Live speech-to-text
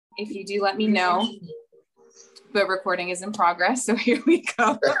If you do, let me know. But recording is in progress, so here we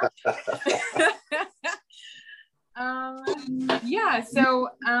go.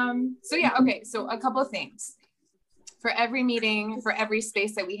 Okay. So a couple of things. For every meeting, for every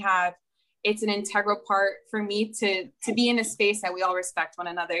space that we have, it's an integral part for me to be in a space that we all respect one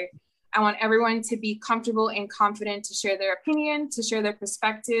another. I want everyone to be comfortable and confident to share their opinion, to share their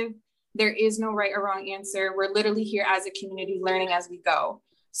perspective. There is no right or wrong answer. We're literally here as a community learning as we go.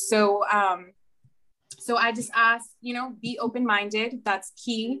 So I just ask, be open-minded. That's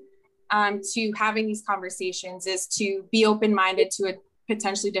key to having these conversations, is to be open-minded to a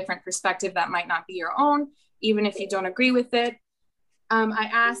potentially different perspective that might not be your own, even if you don't agree with it. I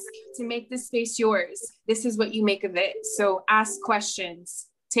ask to make this space yours. This is what you make of it. So ask questions,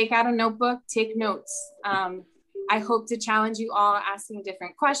 take out a notebook, take notes. I hope to challenge you all, asking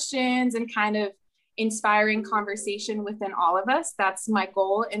different questions and kind of inspiring conversation within all of us. That's my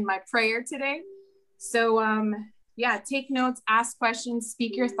goal and my prayer today. So take notes, ask questions,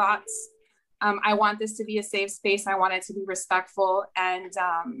 speak your thoughts. I want this to be a safe space. I want it to be respectful, and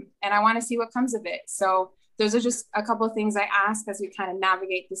I want to see what comes of it. So those are just a couple of things I ask as we kind of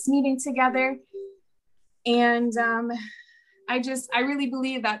navigate this meeting together. And I really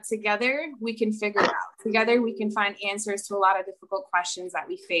believe that together we can figure it out. Together we can find answers to a lot of difficult questions that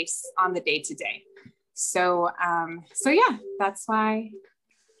we face on the day to day. So that's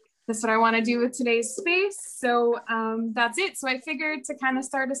what I want to do with today's space. So that's it. So I figured to kind of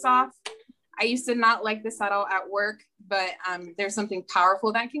start us off, I used to not like this at all at work, but there's something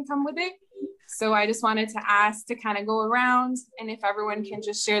powerful that can come with it. So I just wanted to ask to kind of go around, and if everyone can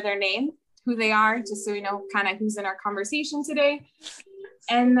just share their name, who they are, just so we know kind of who's in our conversation today.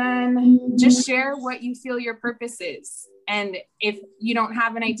 And then just share what you feel your purpose is. And if you don't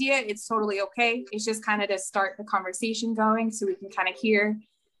have an idea, it's totally okay. It's just kind of to start the conversation going so we can kind of hear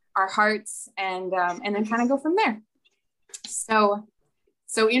our hearts and then kind of go from there. So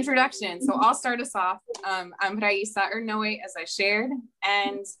introduction. So I'll start us off. I'm Raisa Ernoe, as I shared.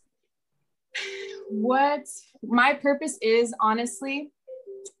 And what my purpose is, honestly,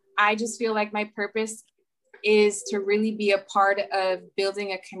 I just feel like my purpose is to really be a part of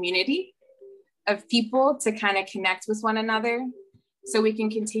building a community of people to kind of connect with one another so we can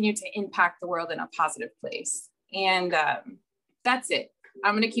continue to impact the world in a positive place. And that's it.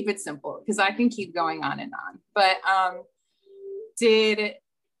 I'm going to keep it simple because I can keep going on and on. But I'll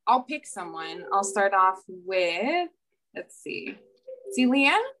pick someone. I'll start off with, let's see.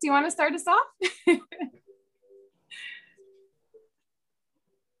 Leanne, do you want to start us off?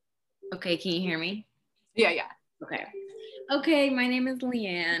 Okay, can you hear me? Yeah. Okay, my name is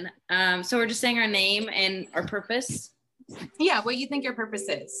Leanne. So we're just saying our name and our purpose? Yeah, what you think your purpose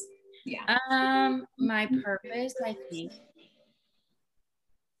is. Yeah. My purpose, I think,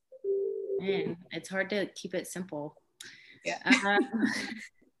 man, it's hard to keep it simple. Yeah.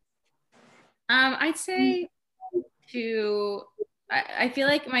 I'd say I feel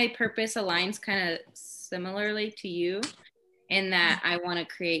like my purpose aligns kind of similarly to you, in that I want to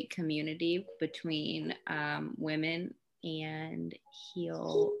create community between women and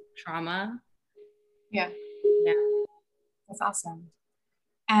heal trauma. Yeah. That's awesome.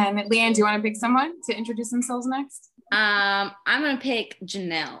 And Leanne, do you want to pick someone to introduce themselves next? I'm going to pick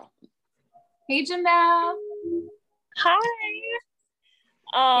Janelle. Hey, Janelle. Hi.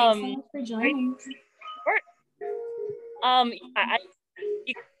 Thanks so much for joining. But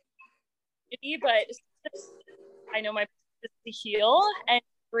I know my purpose is to heal and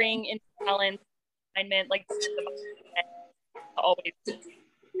bring into balance, alignment, like always.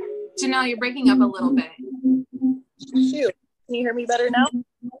 Janelle, you're breaking up a little bit. Shoot. Can you hear me better now?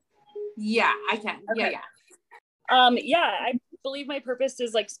 Yeah, I can. Okay. Yeah. I believe my purpose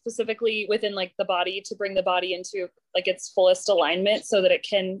is like specifically within like the body, to bring the body into like its fullest alignment so that it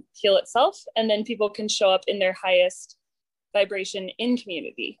can heal itself, and then people can show up in their highest vibration in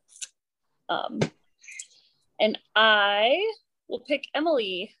community. And I will pick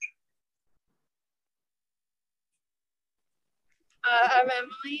Emily. I'm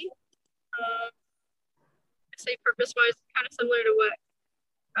Emily. I say purpose-wise, kind of similar to what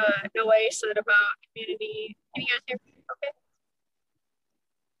Noe said about community. Can you guys hear me? Okay.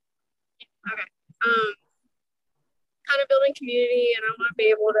 Okay. Kind of building community, and I want to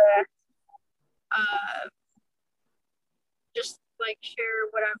be able to just like share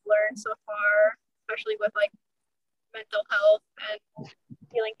what I've learned so far, especially with like mental health and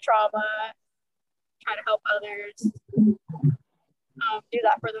healing trauma, try to help others do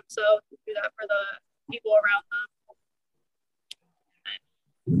that for themselves, do that for the people around them.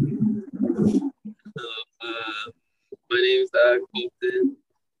 Hello, my name is Colton.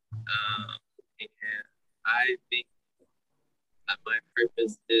 And I think that my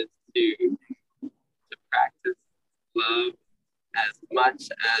purpose is to practice love as much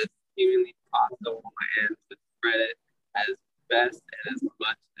as humanly possible and to spread it as best and as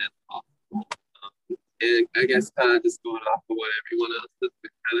much as possible. And I guess kind of just going off of what everyone else has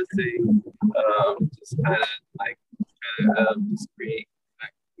been kind of saying, just kind of like just create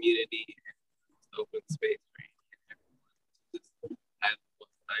that community and open space for everyone. Just,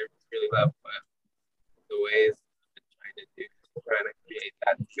 I really love the ways I've been trying to do, trying to create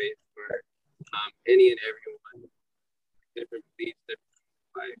that space for any and everyone, different beliefs, different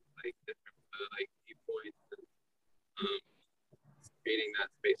life, like different like viewpoints, and creating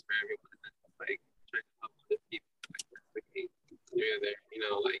that space for everyone, and like trying to help other people like through their,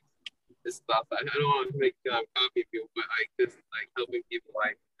 like this stuff. I don't want to make copy people, but like just like helping people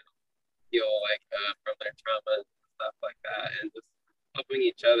like heal like from their traumas and stuff like that, and just helping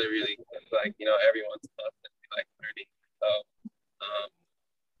each other really, like everyone's constantly like learning. So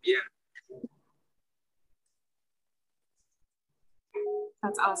yeah.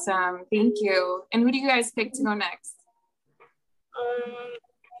 That's awesome. Thank you. And who do you guys pick to go next?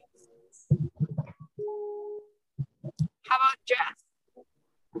 How about Jess?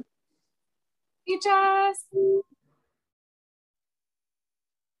 Hey, Jess.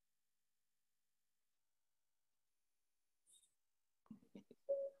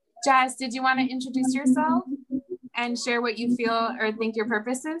 Jess, did you want to introduce yourself and share what you feel or think your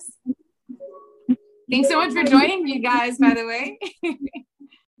purpose is? Thanks so much for joining me, guys, by the way.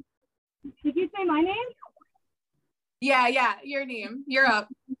 Did you say my name? Yeah, your name. You're up.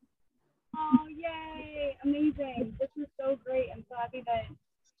 Oh, yay. Amazing. This is so great. I'm so happy that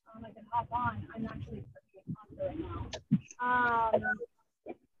I can hop on. I'm actually pretty exhausted right now.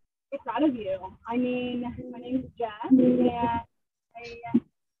 So proud of you. I mean, my name is Jess, and I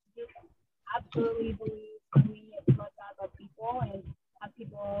just absolutely believe we love God, love people, and have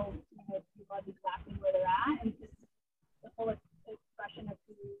people, who love exactly where they're at, and just the full expression of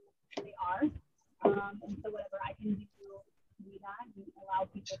who they are. And so whatever I can do to do that and allow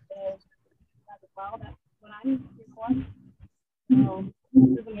people to do that as well, that's what I'm here for. So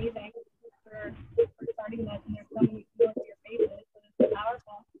this is amazing. For starting this, and there's so many feelings to your faces, so it's so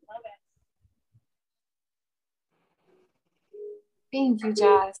powerful. Love it. Thank you,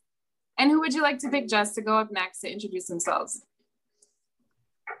 Jess. And who would you like to pick, Jess, to go up next to introduce themselves?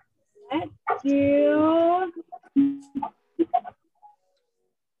 Let's do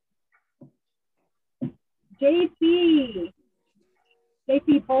JC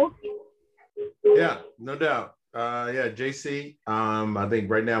Polk. Yeah, no doubt. JC. I think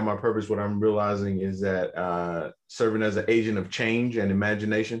right now my purpose, what I'm realizing is that serving as an agent of change and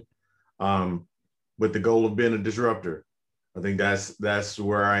imagination, with the goal of being a disruptor. I think that's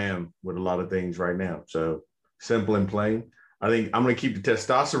where I am with a lot of things right now. So simple and plain. I think I'm gonna keep the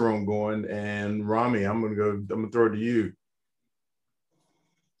testosterone going, and Rami, I'm gonna throw it to you.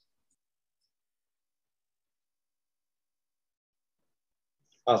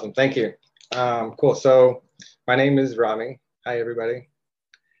 Awesome, thank you. Cool, so my name is Rami. Hi, everybody.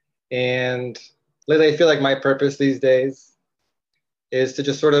 And lately, I feel like my purpose these days is to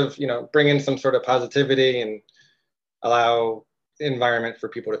just sort of, bring in some sort of positivity and allow the environment for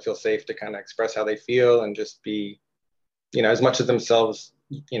people to feel safe to kind of express how they feel and just be, as much of themselves,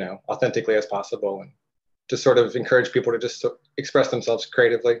 authentically as possible, and just sort of encourage people to just express themselves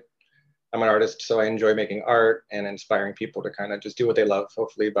creatively. I'm an artist, so I enjoy making art and inspiring people to kind of just do what they love,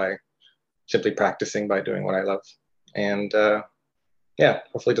 hopefully by simply practicing by doing what I love. And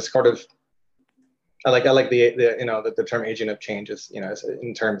hopefully just sort of, I like the term agent of change is,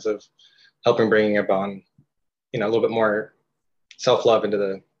 in terms of helping bringing about, a little bit more self-love into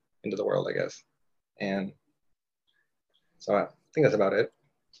the world, I guess. And so I think that's about it.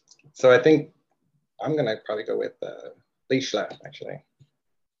 So I think I'm gonna probably go with Leishla, actually.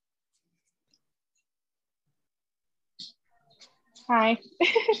 Hi.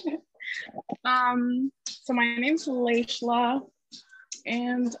 So my name's Leishla,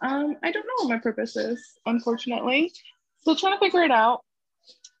 and I don't know what my purpose is, unfortunately. Still trying to figure it out.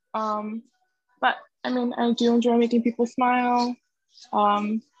 But I mean, I do enjoy making people smile.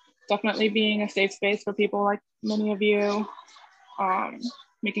 Definitely being a safe space for people like many of you.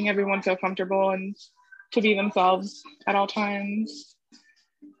 Making everyone feel comfortable and to be themselves at all times.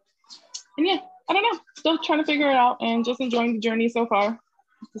 And yeah, I don't know, still trying to figure it out and just enjoying the journey so far.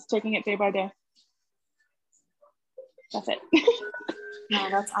 Just taking it day by day. That's it. No,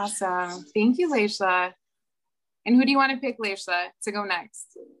 that's awesome. Thank you, Leishla. And who do you want to pick, Leishla, to go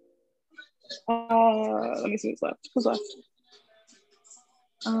next? Let me see who's left. Who's left?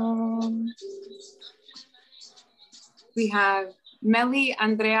 We have Melly,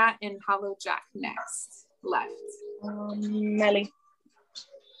 Andrea, and Hollow Jack next, left. Melly.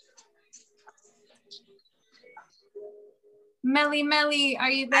 Melly, are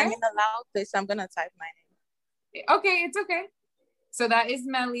you there? I'm in a loud place. I'm gonna type my name. Okay, it's okay. So that is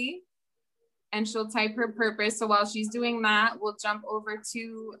Melly, and she'll type her purpose. So while she's doing that, we'll jump over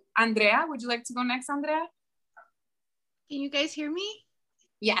to Andrea. Would you like to go next, Andrea? Can you guys hear me?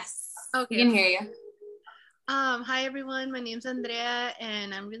 Yes. Okay. We can hear you. Hi everyone, my name's Andrea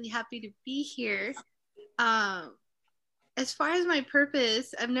and I'm really happy to be here. As far as my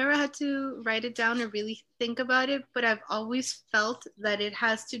purpose, I've never had to write it down or really think about it, but I've always felt that it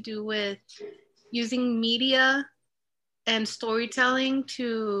has to do with using media and storytelling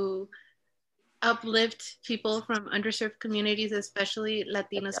to uplift people from underserved communities, especially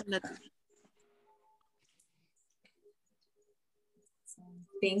Latinos and Latinas.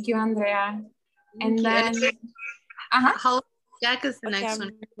 Thank you, Andrea. And Thank then, you. How Jack is the next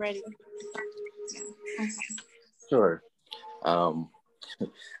one. Ready. Okay. Sure.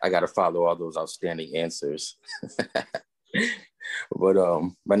 I got to follow all those outstanding answers. But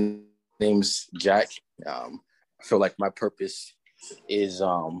my name's Jack. I feel like my purpose is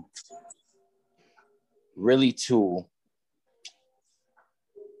really to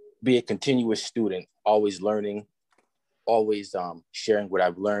be a continuous student, always learning, always sharing what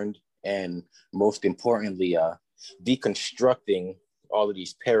I've learned, and most importantly, deconstructing all of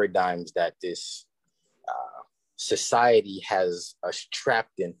these paradigms that this society has us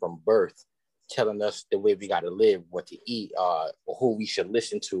trapped in from birth, telling us the way we got to live, what to eat, who we should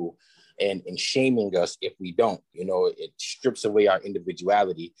listen to, and shaming us if we don't. You know, it strips away our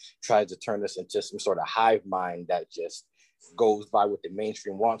individuality, tries to turn us into some sort of hive mind that just goes by what the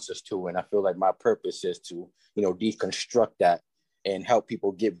mainstream wants us to. And I feel like my purpose is to, you know, deconstruct that and help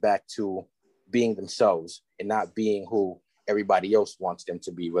people get back to being themselves and not being who everybody else wants them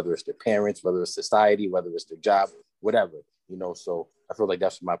to be, whether it's their parents, whether it's society, whether it's their job, whatever, you know. So I feel like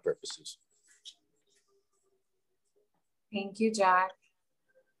that's what my purpose is. Thank you, Jack.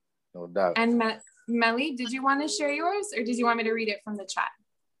 No doubt. And Melly, did you want to share yours or did you want me to read it from the chat?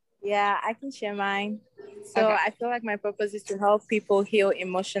 Yeah, I can share mine. So Okay. I feel like my purpose is to help people heal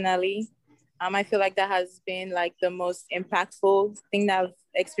emotionally. I feel like that has been like the most impactful thing that I've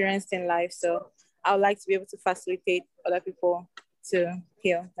experienced in life. So I would like to be able to facilitate other people to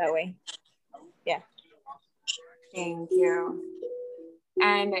heal that way. Yeah. Thank you.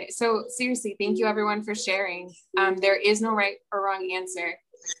 And so seriously, thank you everyone for sharing. There is no right or wrong answer.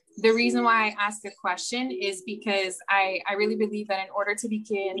 The reason why I ask a question is because I really believe that in order to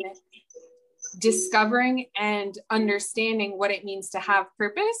begin discovering and understanding what it means to have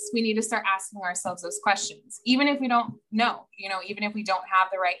purpose, we need to start asking ourselves those questions. Even if we don't know, you know, even if we don't have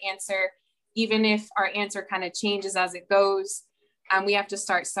the right answer, even if our answer kind of changes as it goes, we have to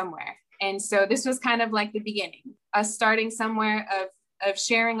start somewhere. And so this was kind of like the beginning, us starting somewhere of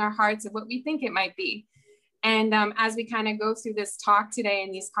sharing our hearts of what we think it might be. And as we kind of go through this talk today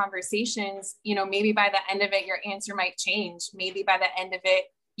and these conversations, you know, maybe by the end of it, your answer might change. Maybe by the end of it,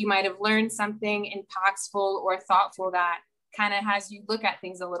 you might have learned something impactful or thoughtful that kind of has you look at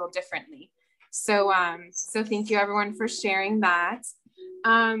things a little differently. So, so thank you everyone for sharing that.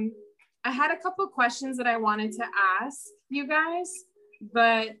 I had a couple of questions that I wanted to ask you guys,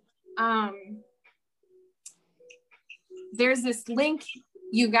 but there's this link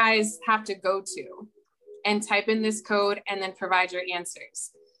you guys have to go to and type in this code and then provide your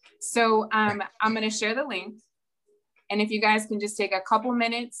answers. So I'm going to share the link. And if you guys can just take a couple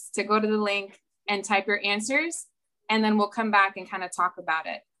minutes to go to the link and type your answers, and then we'll come back and kind of talk about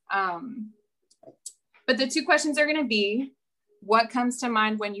it. But the two questions are going to be, what comes to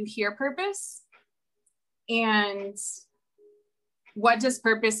mind when you hear purpose? And what does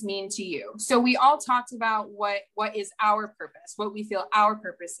purpose mean to you? So we all talked about what is our purpose, what we feel our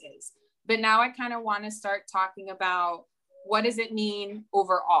purpose is. But now I kind of want to start talking about what does it mean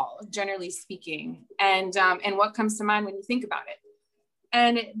overall, generally speaking, and what comes to mind when you think about it.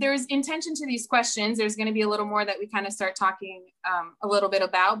 And there's intention to these questions. There's going to be a little more that we kind of start talking a little bit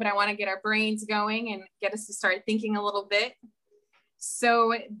about, but I want to get our brains going and get us to start thinking a little bit.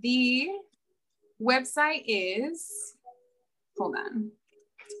 So the website is, hold on,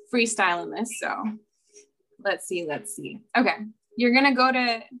 freestyling this. So let's see. Okay, you're going to go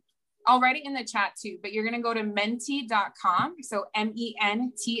to, I'll write it in the chat too, but you're going to go to menti.com. So MENTI.com.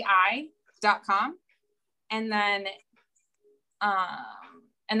 And then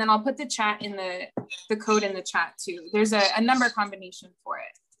I'll put the chat in the code in the chat too. There's a number combination for it.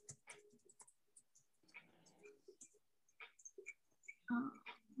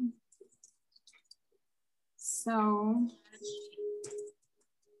 So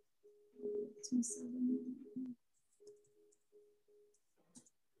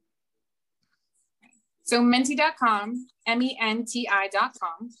menti.com,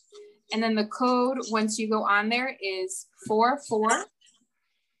 menti.com. And then the code, once you go on there, is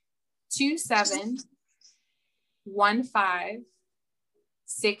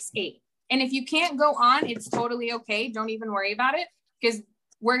 44271568. And if you can't go on, it's totally okay. Don't even worry about it, because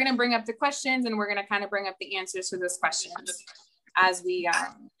we're going to bring up the questions and we're going to kind of bring up the answers to those questions as we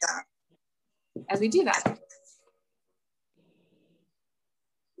do that.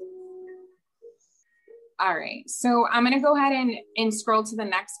 All right, so I'm gonna go ahead and scroll to the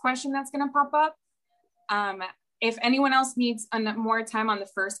next question that's gonna pop up. If anyone else needs more time on the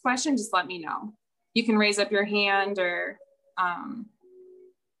first question, just let me know. You can raise up your hand or,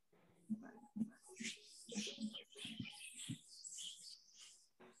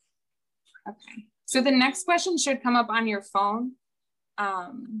 okay. So the next question should come up on your phone.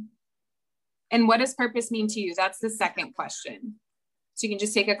 And what does purpose mean to you? That's the second question. So you can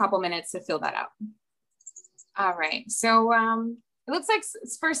just take a couple minutes to fill that out. All right, so it looks like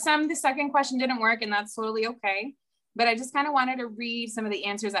for some, the second question didn't work, and that's totally okay. But I just kind of wanted to read some of the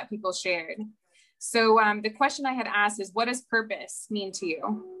answers that people shared. So the question I had asked is, what does purpose mean to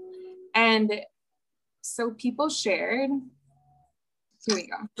you? And so people shared, here we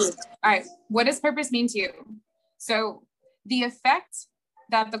go. All right, what does purpose mean to you? So the effect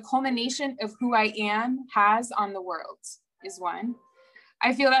that the culmination of who I am has on the world is one.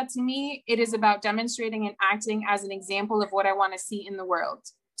 I feel that to me, it is about demonstrating and acting as an example of what I want to see in the world,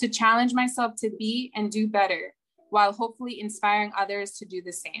 to challenge myself to be and do better, while hopefully inspiring others to do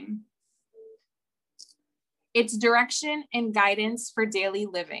the same. It's direction and guidance for daily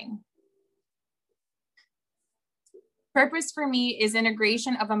living. Purpose for me is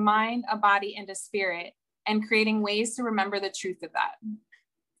integration of a mind, a body, and a spirit, and creating ways to remember the truth of that.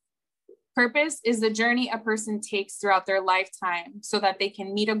 Purpose is the journey a person takes throughout their lifetime so that they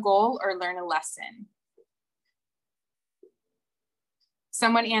can meet a goal or learn a lesson.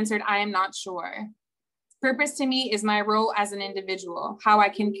 Someone answered, I am not sure. Purpose to me is my role as an individual, how I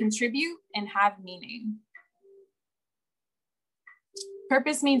can contribute and have meaning.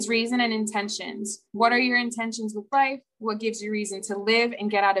 Purpose means reason and intentions. What are your intentions with life? What gives you reason to live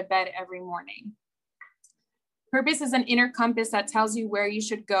and get out of bed every morning? Purpose is an inner compass that tells you where you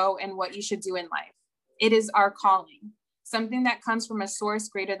should go and what you should do in life. It is our calling, something that comes from a source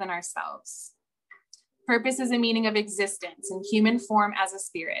greater than ourselves. Purpose is a meaning of existence in human form as a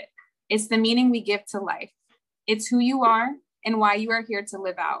spirit. It's the meaning we give to life. It's who you are and why you are here to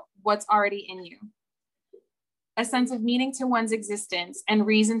live out what's already in you. A sense of meaning to one's existence and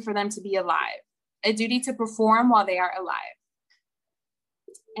reason for them to be alive. A duty to perform while they are alive.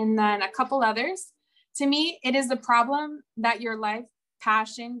 And then a couple others. To me, it is the problem that your life,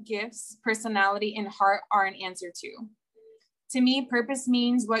 passion, gifts, personality, and heart are an answer to. To me, purpose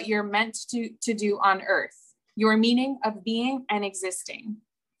means what you're meant to do on earth, your meaning of being and existing.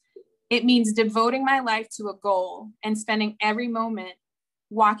 It means devoting my life to a goal and spending every moment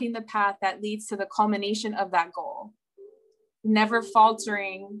walking the path that leads to the culmination of that goal. Never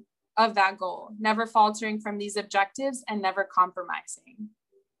faltering of that goal, never faltering from these objectives, and never compromising.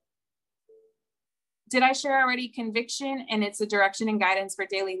 Did I share already conviction? And it's a direction and guidance for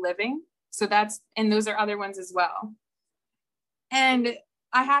daily living. So and those are other ones as well. And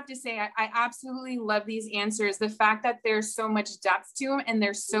I have to say, I absolutely love these answers. The fact that there's so much depth to them and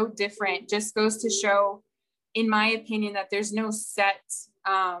they're so different just goes to show, in my opinion, that there's no set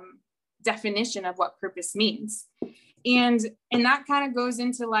definition of what purpose means. And that kind of goes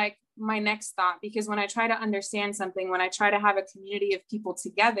into like my next thought, because when I try to understand something, when I try to have a community of people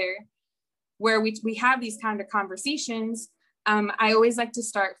together, where we have these kind of conversations, I always like to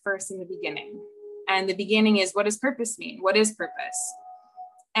start first in the beginning. And the beginning is, what does purpose mean? What is purpose?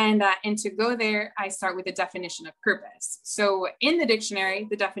 And to go there, I start with the definition of purpose. So in the dictionary,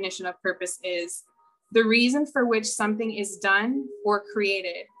 the definition of purpose is the reason for which something is done or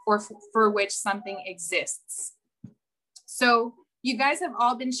created, or for which something exists. So you guys have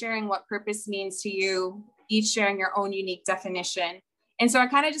all been sharing what purpose means to you, each sharing your own unique definition. And so I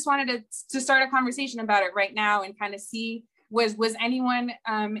kind of just wanted to start a conversation about it right now and kind of see, was anyone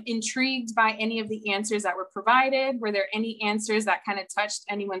intrigued by any of the answers that were provided? Were there any answers that kind of touched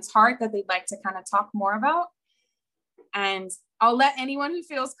anyone's heart that they'd like to kind of talk more about? And I'll let anyone who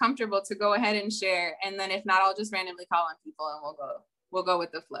feels comfortable to go ahead and share. And then if not, I'll just randomly call on people and we'll go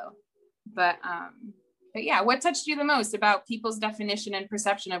with the flow. But yeah, what touched you the most about people's definition and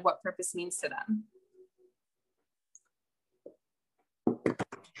perception of what purpose means to them?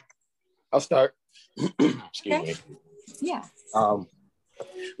 I'll start. Excuse me. Yeah.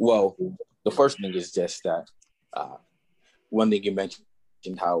 Well, the first thing is just that one thing you mentioned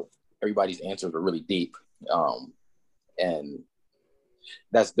how everybody's answers are really deep. And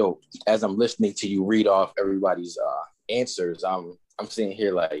that's dope. As I'm listening to you read off everybody's answers, I'm sitting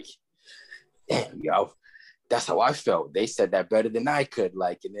here like, damn, yo, that's how I felt. They said that better than I could.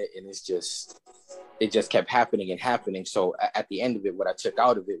 Like, and it just kept happening and happening. So at the end of it, what I took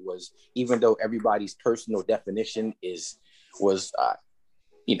out of it was, even though everybody's personal definition was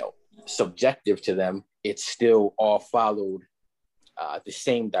subjective to them, it still all followed the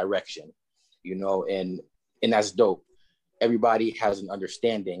same direction, and that's dope. Everybody has an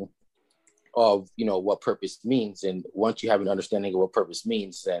understanding of, what purpose means. And once you have an understanding of what purpose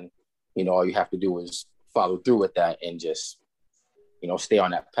means, then, all you have to do is follow through with that and just, stay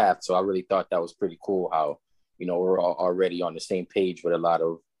on that path. So I really thought that was pretty cool how, we're all already on the same page with a lot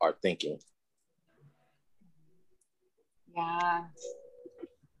of our thinking. Yeah,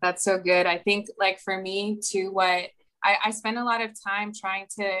 that's so good. I think, like, for me too, what I spend a lot of time trying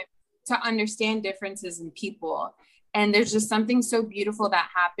to understand differences in people. And there's just something so beautiful that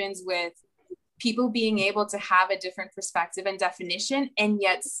happens with people being able to have a different perspective and definition, and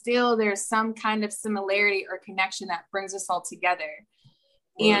yet still there's some kind of similarity or connection that brings us all together.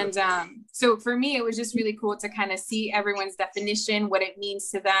 And so for me, it was just really cool to kind of see everyone's definition, what it means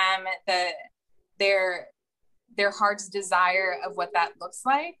to them, their heart's desire of what that looks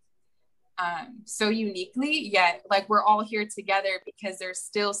like, so uniquely, yet like we're all here together because there's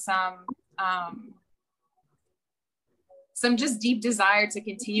still some just deep desire to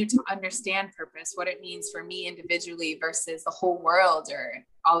continue to understand purpose, what it means for me individually versus the whole world or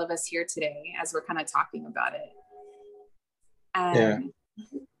all of us here today as we're kind of talking about it. Yeah.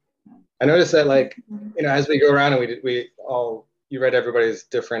 I noticed that, like, as we go around and you read everybody's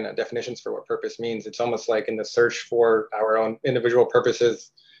different definitions for what purpose means. It's almost like in the search for our own individual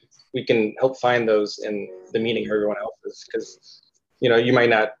purposes, we can help find those in the meaning of everyone else's. Because, you might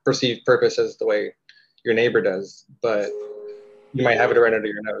not perceive purpose as the way your neighbor does, but you might have it right under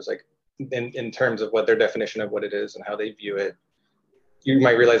your nose, like in terms of what their definition of what it is and how they view it. You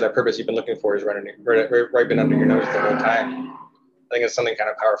might realize that purpose you've been looking for is right been under your nose the whole time. I think it's something kind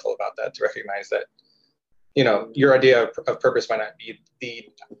of powerful about that, to recognize that, your idea of purpose might not be the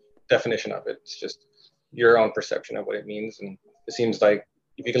definition of it. It's just your own perception of what it means. And it seems like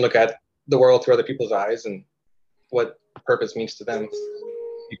if you can look at the world through other people's eyes and what purpose means to them,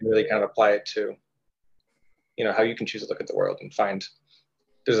 you can really kind of apply it to, how you can choose to look at the world and find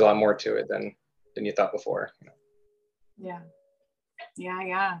there's a lot more to it than you thought before. Yeah.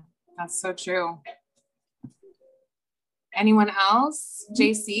 That's so true. Anyone else?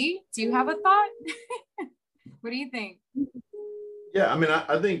 JC, do you have a thought? What do you think? Yeah, I mean,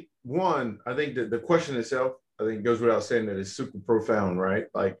 I think that the question itself, I think goes without saying that it's super profound, right?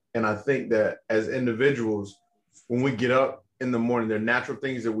 Like, and I think that as individuals, when we get up in the morning, there are natural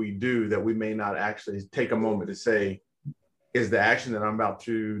things that we do that we may not actually take a moment to say, is the action that I'm about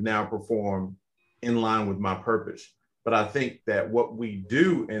to now perform in line with my purpose? But I think that what we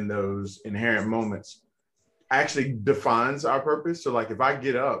do in those inherent moments actually defines our purpose. So like if I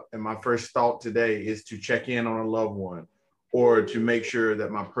get up and my first thought today is to check in on a loved one or to make sure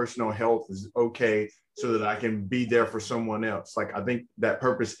that my personal health is okay so that I can be there for someone else, like I think that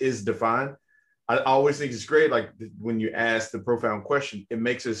purpose is defined. I always think it's great, like when you ask the profound question, it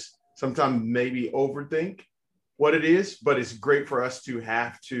makes us sometimes maybe overthink what it is, but it's great for us to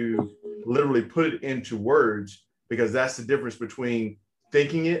have to literally put it into words, because that's the difference between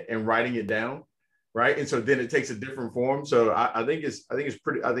thinking it and writing it down, right? And so then it takes a different form. So I think it's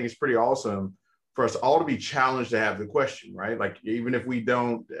pretty awesome for us all to be challenged to have the question, right? Like even if we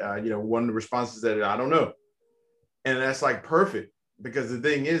don't, one of the responses that I don't know, and that's like perfect. Because the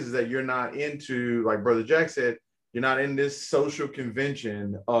thing is that you're not into, like Brother Jack said, you're not in this social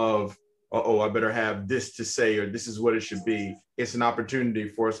convention of, I better have this to say, or this is what it should be. It's an opportunity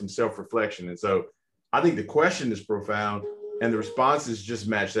for some self-reflection. And so I think the question is profound and the responses just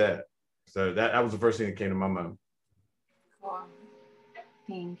match that. So that was the first thing that came to my mind. Cool.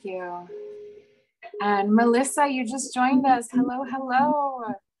 Thank you. And Melissa, you just joined us. Hello.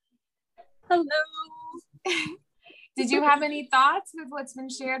 Hello. Did you have any thoughts with what's been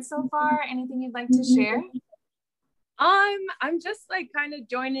shared so far? Anything you'd like to share? I'm just like kind of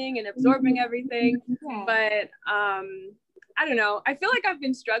joining and absorbing everything, but I don't know. I feel like I've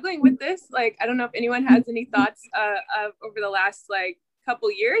been struggling with this. Like, I don't know if anyone has any thoughts of over the last like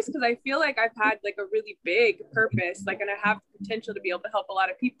couple years, because I feel like I've had like a really big purpose, like, and I have the potential to be able to help a lot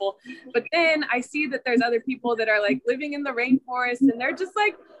of people. But then I see that there's other people that are like living in the rainforest and they're just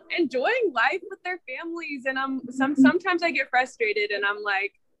like enjoying life with their families. And sometimes I get frustrated and I'm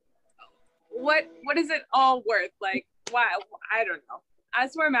like, what is it all worth? Like, why? I don't know.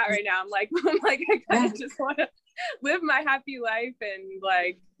 That's where I'm at right now. I'm like, I kind of just want to live my happy life and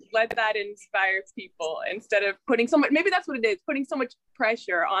like let that inspire people instead of putting so much, maybe that's what it is, putting so much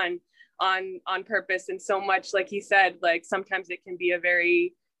pressure on purpose. And so much, like he said, like sometimes it can be a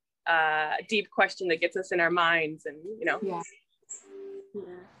very deep question that gets us in our minds, and you know.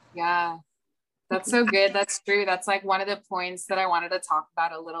 Yeah, that's so good. That's true. That's like one of the points that I wanted to talk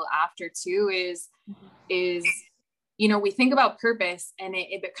about a little after too, is you know, we think about purpose and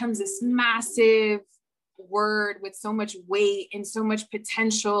it becomes this massive word with so much weight and so much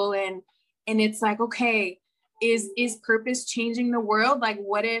potential, and it's like, okay, is purpose changing the world? Like,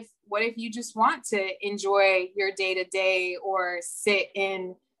 what if you just want to enjoy your day to day or sit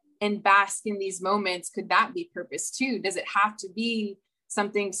in and bask in these moments? Could that be purpose too? Does it have to be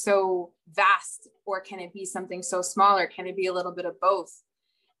something so vast, or can it be something so small, or can it be a little bit of both?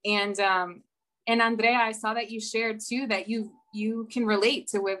 And Andrea, I saw that you shared too that you can relate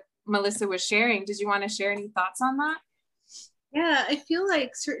to what Melissa was sharing. Did you want to share any thoughts on that? Yeah, I feel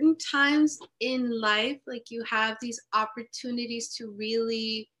like certain times in life, like you have these opportunities to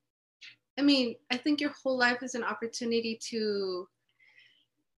really, I mean, I think your whole life is an opportunity to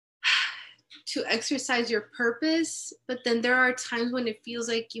exercise your purpose, but then there are times when it feels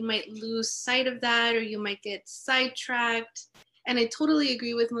like you might lose sight of that, or you might get sidetracked. And I totally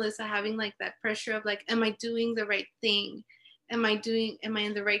agree with Melissa having like that pressure of like, am I doing the right thing? Am I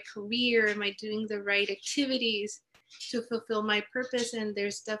in the right career? Am I doing the right activities to fulfill my purpose? And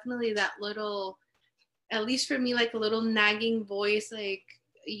there's definitely that little, at least for me, like a little nagging voice, like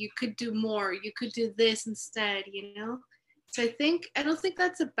you could do more, you could do this instead, you know? So I don't think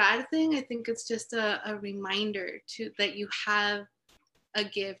that's a bad thing. I think it's just a reminder that you have a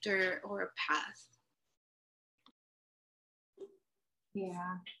gift or a path.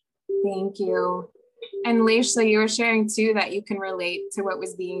 Yeah, thank you. And Leisha, you were sharing too that you can relate to what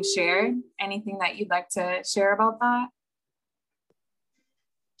was being shared. Anything that you'd like to share about that?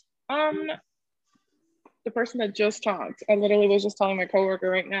 The person that just talked, I literally was just telling my coworker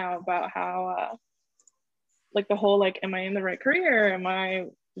right now about how like the whole like, am I in the right career? Am I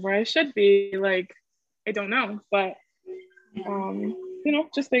where I should be? Like, I don't know, but you know,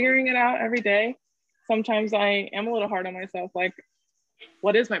 just figuring it out every day. Sometimes I am a little hard on myself, like,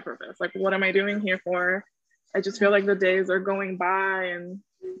 what is my purpose? Like, what am I doing here for? I just feel like the days are going by and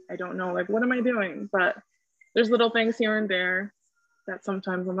I don't know, like, what am I doing? But there's little things here and there that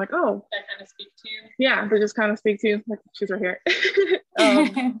sometimes I'm like, oh, that kind of speak to you. Yeah, they just kind of speak to you, like, she's right here.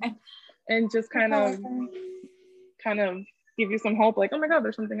 And just kind of give you some hope, like, oh my God,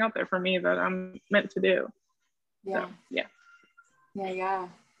 there's something out there for me that I'm meant to do. Yeah. So, yeah,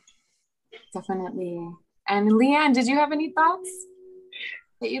 definitely. And Leanne, did you have any thoughts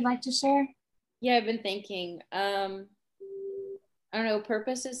that you'd like to share? Yeah, I've been thinking, I don't know,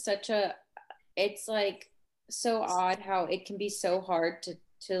 purpose is it's like so odd how it can be so hard to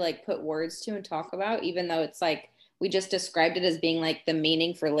like put words to and talk about, even though it's like, we just described it as being like the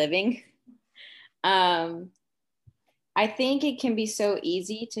meaning for living. I think it can be so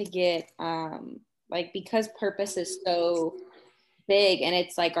easy to get, like, because purpose is so big and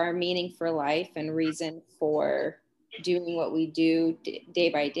it's like our meaning for life and reason for doing what we do day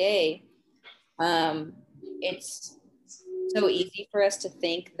by day, it's so easy for us to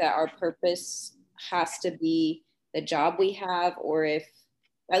think that our purpose has to be the job we have, or if,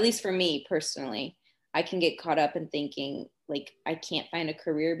 at least for me personally, I can get caught up in thinking like I can't find a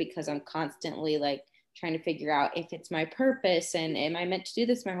career because I'm constantly like trying to figure out if it's my purpose and am I meant to do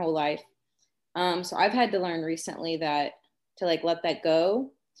this my whole life. So I've had to learn recently that to like let that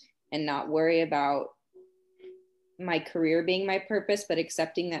go and not worry about my career being my purpose, but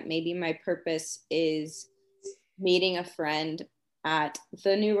accepting that maybe my purpose is meeting a friend at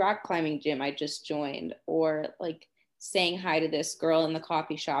the new rock climbing gym I just joined, or like saying hi to this girl in the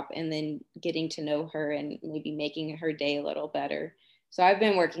coffee shop and then getting to know her and maybe making her day a little better. So I've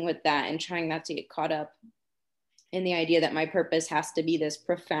been working with that and trying not to get caught up in the idea that my purpose has to be this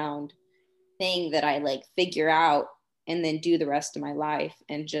profound thing that I like figure out and then do the rest of my life,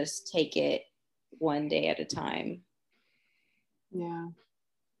 and just take it one day at a time.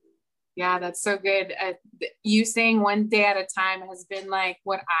 Yeah, that's so good. You saying one day at a time has been like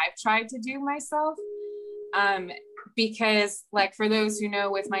what I've tried to do myself. Because like, for those who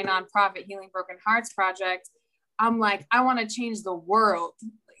know, with my nonprofit Healing Broken Hearts Project, I'm like, I want to change the world.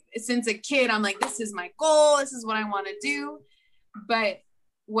 Since a kid, I'm like, this is my goal. This is what I want to do. But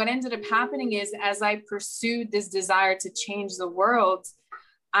what ended up happening is, as I pursued this desire to change the world,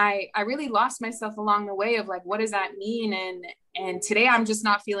 I really lost myself along the way of like, what does that mean? And today I'm just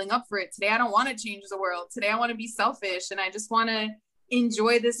not feeling up for it. Today I don't want to change the world. Today I want to be selfish, and I just want to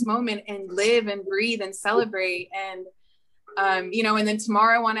enjoy this moment and live and breathe and celebrate. And you know, and then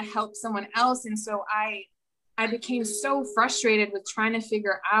tomorrow I want to help someone else. And so I became so frustrated with trying to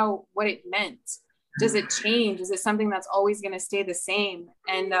figure out what it meant. Does it change? Is it something that's always going to stay the same?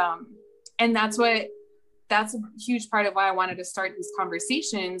 And that's a huge part of why I wanted to start these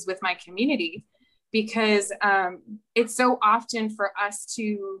conversations with my community, because it's so often for us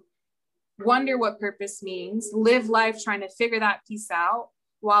to wonder what purpose means, live life trying to figure that piece out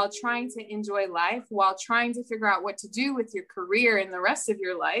while trying to enjoy life, while trying to figure out what to do with your career and the rest of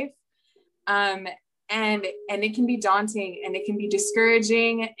your life. And it can be daunting, and it can be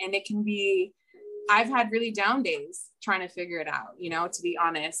discouraging, and it can be, I've had really down days trying to figure it out, you know, to be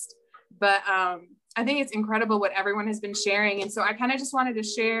honest. But I think it's incredible what everyone has been sharing. And so I kind of just wanted to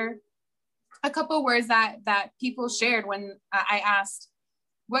share a couple of words that people shared when I asked,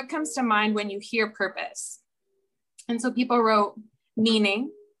 what comes to mind when you hear purpose? And so people wrote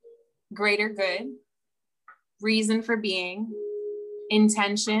meaning, greater good, reason for being,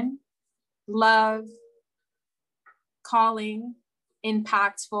 intention, love, calling,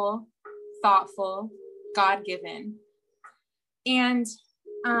 impactful, thoughtful, God-given. And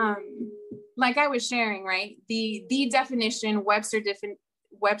like I was sharing, right? The definition, Webster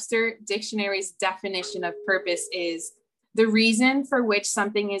Dictionary's definition of purpose is the reason for which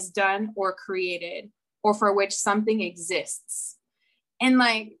something is done or created, or for which something exists. And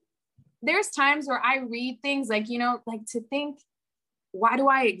like, there's times where I read things like, you know, like to think, why do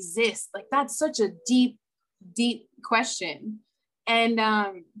I exist? Like, that's such a deep, deep question. And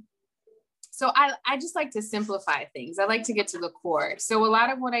so I just like to simplify things. I like to get to the core. So a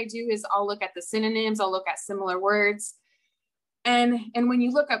lot of what I do is I'll look at the synonyms, I'll look at similar words. And when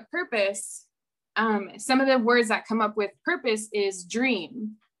you look up purpose, some of the words that come up with purpose is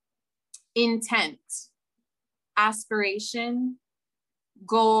dream, intent, aspiration,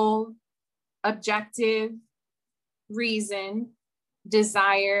 goal, objective, reason,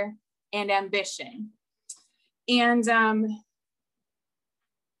 desire, and ambition. And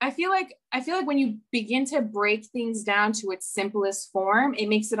I feel like when you begin to break things down to its simplest form, it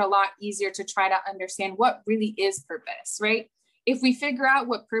makes it a lot easier to try to understand what really is purpose, right? If we figure out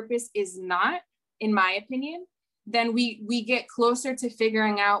what purpose is not, in my opinion, then we get closer to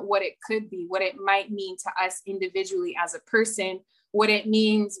figuring out what it could be, what it might mean to us individually as a person, what it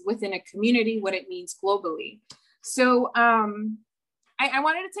means within a community, what it means globally. So I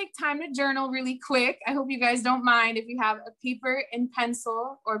wanted to take time to journal really quick. I hope you guys don't mind if you have a paper and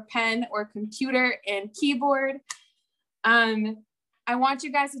pencil or pen or computer and keyboard. I want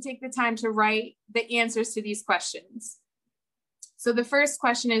you guys to take the time to write the answers to these questions. So the first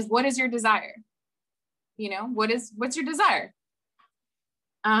question is, what is your desire? You know, what's your desire?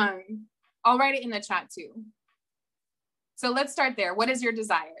 I'll write it in the chat too. So let's start there. What is your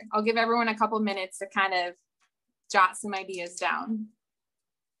desire? I'll give everyone a couple minutes to kind of jot some ideas down.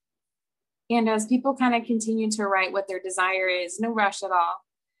 And as people kind of continue to write what their desire is, no rush at all.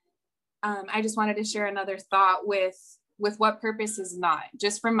 I just wanted to share another thought with what purpose is not,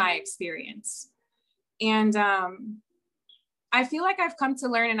 just from my experience. And I feel like I've come to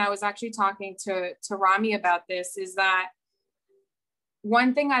learn, and I was actually talking to Rami about this, is that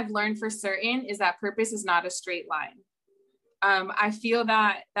one thing I've learned for certain is that purpose is not a straight line. I feel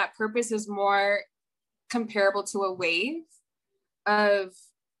that purpose is more comparable to a wave of,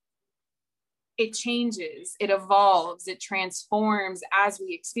 it changes, it evolves, it transforms as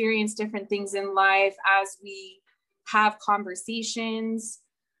we experience different things in life, as we have conversations.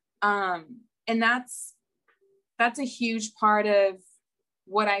 And that's a huge part of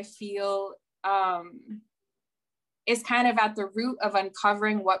what I feel is kind of at the root of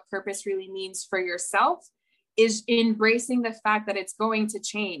uncovering what purpose really means for yourself, is embracing the fact that it's going to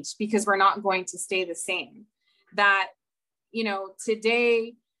change, because we're not going to stay the same. That, you know,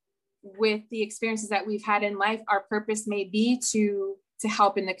 today, with the experiences that we've had in life, our purpose may be to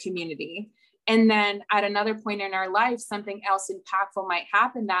help in the community. And then at another point in our life, something else impactful might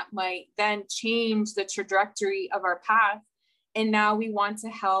happen that might then change the trajectory of our path. And now we want to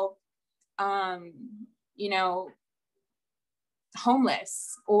help, you know,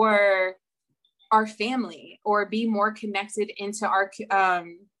 homeless, or our family, or be more connected into our,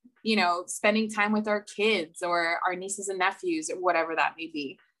 you know, spending time with our kids or our nieces and nephews, or whatever that may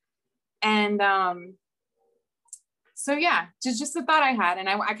be. And So yeah, just a thought I had. And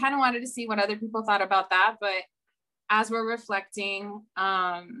I kind of wanted to see what other people thought about that. But as we're reflecting,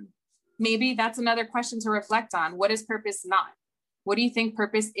 maybe that's another question to reflect on. What is purpose not? What do you think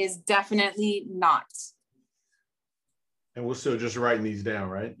purpose is definitely not? And we're still just writing these down,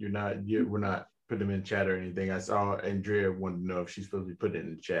 right? We're not putting them in chat or anything. I saw Andrea wanted to know if she's supposed to be putting it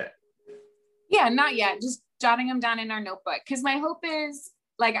in the chat. Yeah, not yet. Just jotting them down in our notebook. Because my hope is,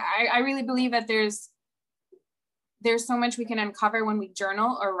 like, I really believe that there's so much we can uncover when we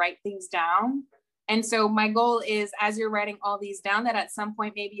journal or write things down. And so my goal is, as you're writing all these down, that at some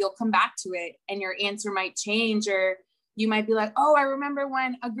point maybe you'll come back to it and your answer might change, or you might be like, oh, I remember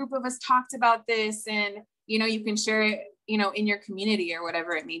when a group of us talked about this, and you can share it in your community or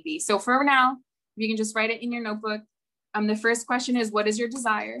whatever it may be. So for now, you can just write it in your notebook. The first question is, what is your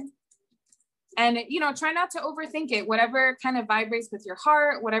desire? And try not to overthink it. Whatever kind of vibrates with your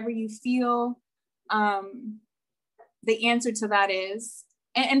heart, whatever you feel, the answer to that is,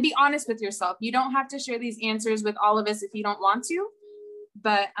 and be honest with yourself. You don't have to share these answers with all of us if you don't want to,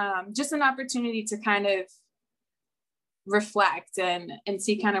 but just an opportunity to kind of reflect and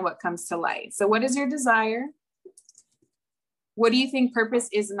see kind of what comes to light. So what is your desire? What do you think purpose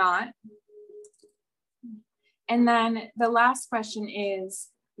is not? And then the last question is,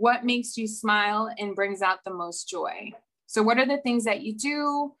 what makes you smile and brings out the most joy? So what are the things that you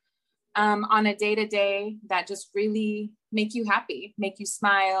do on a day-to-day that just really make you happy, make you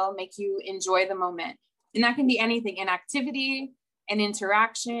smile, make you enjoy the moment? And that can be anything, an activity, an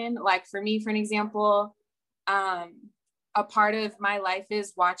interaction. Like for me, for an example, a part of my life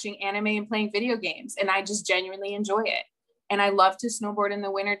is watching anime and playing video games, and I just genuinely enjoy it. And I love to snowboard in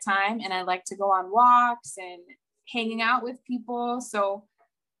the wintertime, and I like to go on walks and hanging out with people. So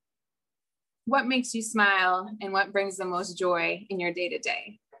what makes you smile and what brings the most joy in your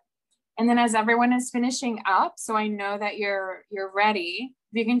day-to-day? And then as everyone is finishing up, so I know that you're ready,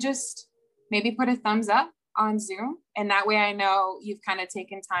 you can just maybe put a thumbs up on Zoom. And that way I know you've kind of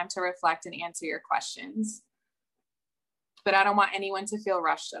taken time to reflect and answer your questions. But I don't want anyone to feel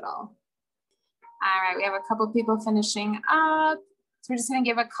rushed at all. All right, we have a couple people finishing up. So we're just gonna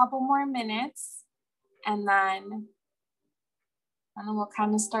give a couple more minutes, and then we'll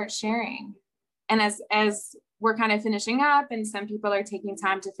kind of start sharing. And as we're kind of finishing up and some people are taking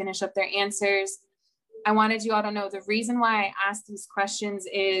time to finish up their answers, I wanted you all to know the reason why I asked these questions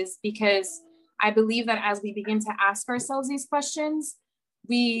is because I believe that as we begin to ask ourselves these questions,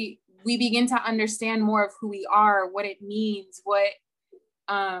 we begin to understand more of who we are, what it means,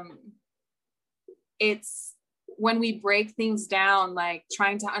 it's when we break things down, like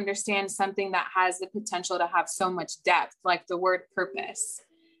trying to understand something that has the potential to have so much depth, like the word purpose.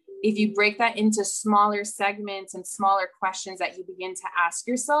 If you break that into smaller segments and smaller questions that you begin to ask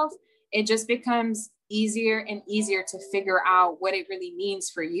yourself, it just becomes easier and easier to figure out what it really means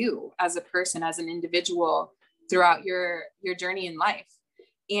for you as a person, as an individual throughout your journey in life.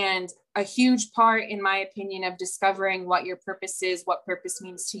 And a huge part, in my opinion, of discovering what your purpose is, what purpose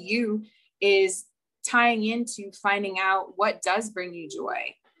means to you, is tying into finding out what does bring you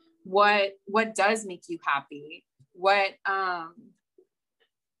joy, what does make you happy, what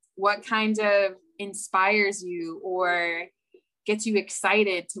kind of inspires you or gets you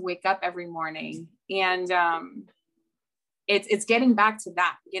excited to wake up every morning. And it's getting back to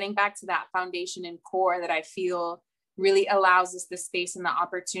that foundation and core that I feel really allows us the space and the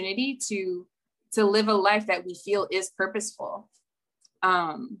opportunity to live a life that we feel is purposeful.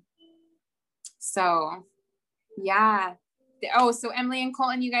 So yeah. Oh, so Emily and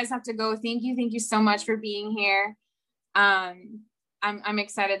Colton, you guys have to go. Thank you so much for being here. I'm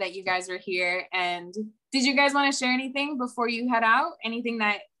excited that you guys are here. And did you guys want to share anything before you head out? Anything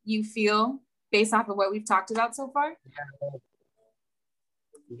that you feel based off of what we've talked about so far?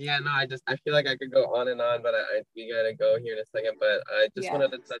 Yeah, no, I feel like I could go on and on, but we gotta go here in a second. But I just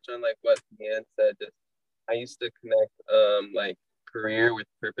wanted to touch on like what Leanne said. I used to connect like career with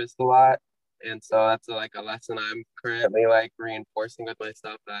purpose a lot. And so that's like a lesson I'm currently like reinforcing with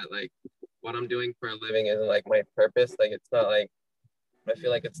myself, that like what I'm doing for a living isn't like my purpose. Like it's not like, I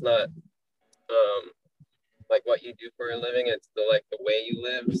feel like it's not like what you do for a living, it's the like the way you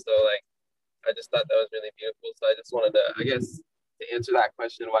live. So like I just thought that was really beautiful. So I just wanted to, I guess, to answer that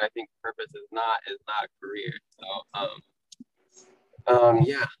question, why I think purpose is not a career. So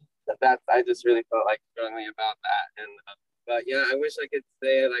yeah, that's, I just really felt like strongly about that. And but yeah, I wish I could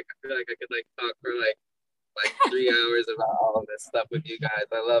say, like, I feel like I could like talk for like 3 hours about all of this stuff with you guys.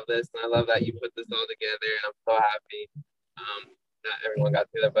 I love this, and I love that you put this all together, and I'm so happy that everyone got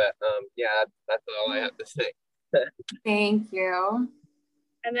together. But yeah, that's all I have to say. Thank you.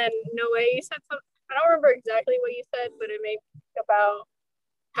 And then Noe, you said something. I don't remember exactly what you said, but it made me think about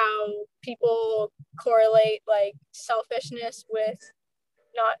how people correlate like selfishness with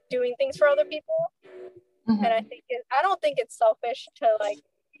not doing things for other people. And I don't think it's selfish to like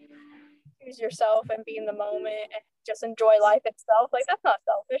choose yourself and be in the moment and just enjoy life itself. Like, that's not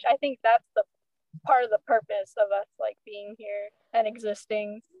selfish. I think that's the part of the purpose of us like being here and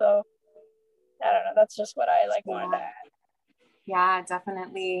existing. So I don't know, that's just what I like wanted to add. Yeah,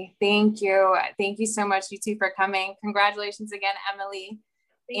 definitely. Thank you. Thank you so much, you two, for coming. Congratulations again, Emily.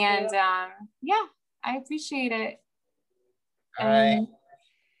 Thank you. Yeah, I appreciate it. All right.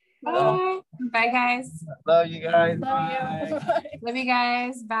 Bye. Bye, guys. Love you guys. Bye. Love you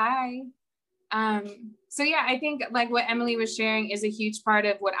guys. Bye. So yeah, I think like what Emily was sharing is a huge part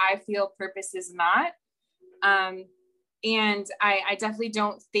of what I feel purpose is not. And I definitely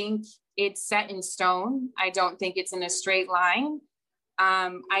don't think it's set in stone. I don't think it's in a straight line.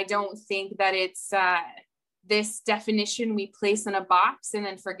 I don't think that it's this definition we place in a box and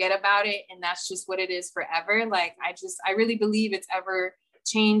then forget about it, and that's just what it is forever. Like, I really believe it's ever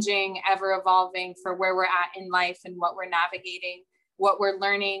changing, ever evolving for where we're at in life and what we're navigating, what we're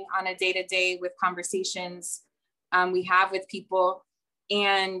learning on a day-to-day with conversations we have with people.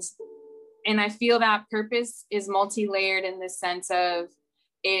 And I feel that purpose is multi-layered in the sense of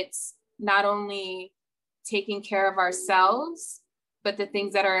it's not only taking care of ourselves, but the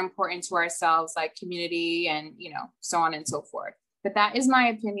things that are important to ourselves, like community and, so on and so forth. But that is my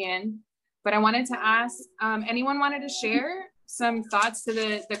opinion. But I wanted to ask, anyone wanted to share some thoughts to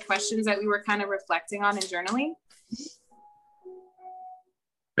the questions that we were kind of reflecting on and journaling?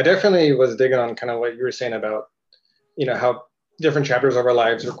 I definitely was digging on kind of what you were saying about, how different chapters of our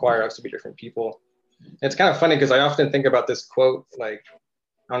lives require us to be different people. And it's kind of funny because I often think about this quote, like,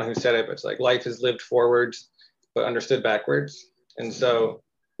 I don't know who said it, but it's like, life is lived forwards, but understood backwards. And so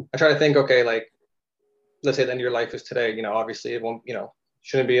I try to think, okay, like, let's say the end of your life is today, obviously it won't,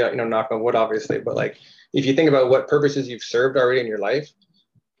 shouldn't be, knock on wood, obviously, but like, if you think about what purposes you've served already in your life,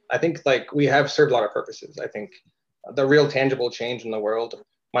 I think like we have served a lot of purposes. I think the real tangible change in the world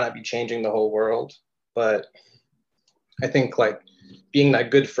might not be changing the whole world, but I think like being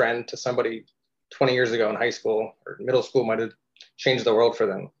that good friend to somebody 20 years ago in high school or middle school might have changed the world for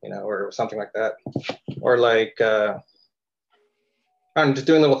them, or something like that. Or like, I'm just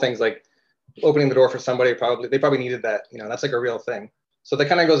doing little things like opening the door for somebody, they probably needed that, that's like a real thing. So that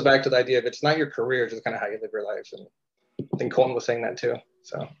kind of goes back to the idea of it's not your career, it's just kind of how you live your life. And I think Colton was saying that too.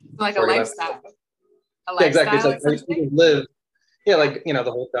 So like a lifestyle. Yeah, exactly. It's like you live, like, the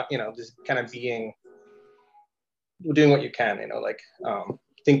whole, just kind of doing what you can, like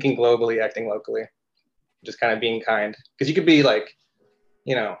thinking globally, acting locally, just kind of being kind. Because you could be like,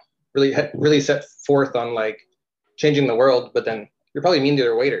 really set forth on like changing the world, but then you're probably mean to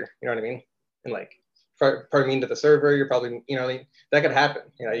your waiter, you know what I mean? And like, probably mean to the server, you're probably, that could happen.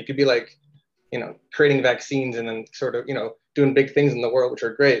 You could be like, creating vaccines and then sort of, doing big things in the world, which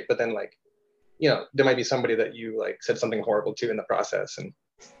are great, but then like, there might be somebody that you like said something horrible to in the process. And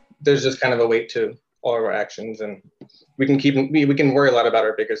there's just kind of a weight to all of our actions, and we can worry a lot about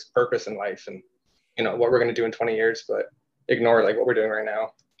our biggest purpose in life and, what we're going to do in 20 years, but ignore like what we're doing right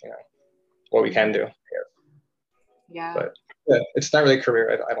now, what we can do. Yeah. But yeah, it's not really a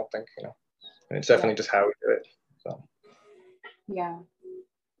career, I don't think, and it's definitely just how we do it. So. Yeah.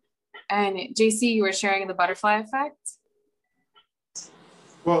 And JC, you were sharing the butterfly effect.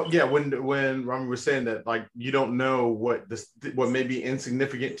 Well, yeah, when Rami was saying that, like, you don't know what may be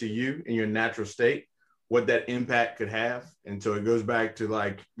insignificant to you in your natural state, what that impact could have. And so it goes back to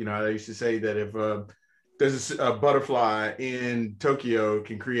like, I used to say that if there's a butterfly in Tokyo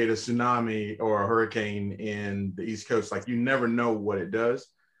can create a tsunami or a hurricane in the East Coast, like you never know what it does.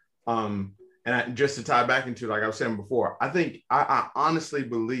 And just to tie back into, like I was saying before, I think I honestly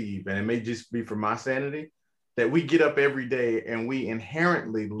believe, and it may just be for my sanity, that we get up every day and we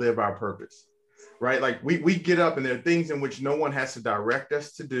inherently live our purpose, right? Like we get up and there are things in which no one has to direct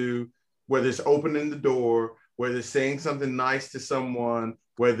us to do, whether it's opening the door, whether it's saying something nice to someone,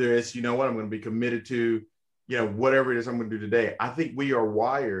 whether it's, I'm going to be committed to, whatever it is I'm going to do today. I think we are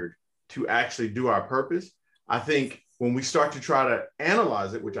wired to actually do our purpose. I think when we start to try to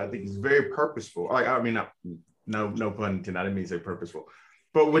analyze it, which I think is very purposeful, like, I mean, no pun intended, I didn't mean to say purposeful,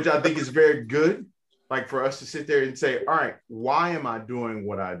 but which I think is very good. Like for us to sit there and say, all right, why am I doing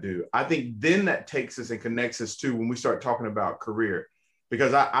what I do? I think then that takes us and connects us to when we start talking about career,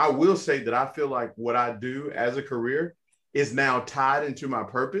 because I will say that I feel like what I do as a career is now tied into my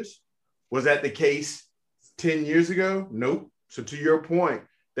purpose. Was that the case 10 years ago? Nope. So to your point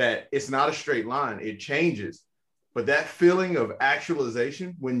that it's not a straight line, it changes. But that feeling of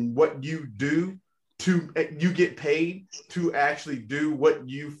actualization, when what you do you get paid to actually do what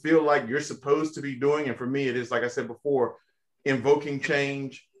you feel like you're supposed to be doing. And for me, it is, like I said before, invoking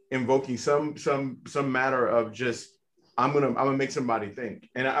change, invoking some matter of just, I'm gonna make somebody think.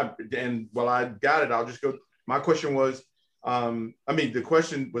 And while I got it, I'll just go. My question was, the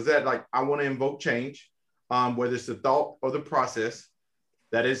question was that, like, I want to invoke change, whether it's the thought or the process.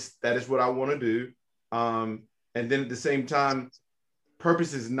 That is what I want to do. And then at the same time,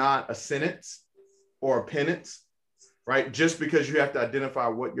 purpose is not a sentence or a penance, right? Just because you have to identify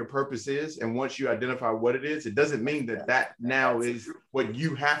what your purpose is, and once you identify what it is, it doesn't mean that now is what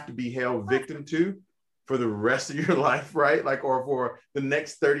you have to be held victim to for the rest of your life, right? Like, or for the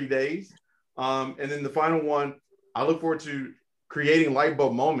next 30 days. And then the final one, I look forward to creating light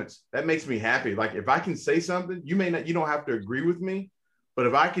bulb moments. That makes me happy. Like, if I can say something, you don't have to agree with me, but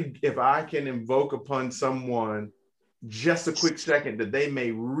if I can invoke upon someone just a quick second that they may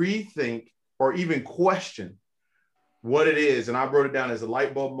rethink or even question what it is. And I wrote it down as a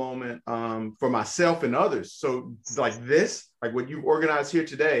light bulb moment for myself and others. So like what you've organized here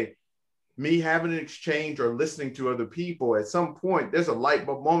today, me having an exchange or listening to other people, at some point, there's a light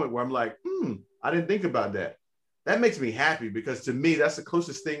bulb moment where I'm like, I didn't think about that. That makes me happy, because to me, that's the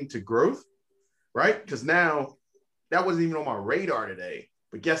closest thing to growth, right? Because now that wasn't even on my radar today,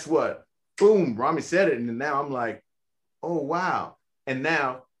 but guess what? Boom, Rami said it. And then now I'm like, oh, wow. And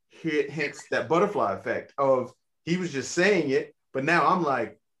now hence that butterfly effect of, he was just saying it, but now I'm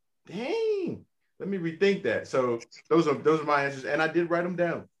like, dang, let me rethink that. So those are my answers. And I did write them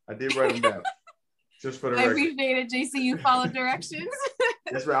down. Just for the record. I appreciate it, JC. You followed directions.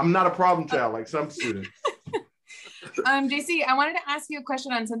 That's right. I'm not a problem child like some students. JC, I wanted to ask you a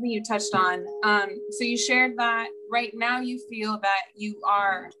question on something you touched on. So you shared that right now you feel that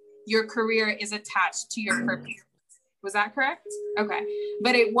your career is attached to your purpose. Was that correct? Okay.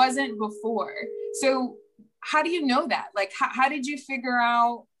 But it wasn't before. So how do you know that? Like, how did you figure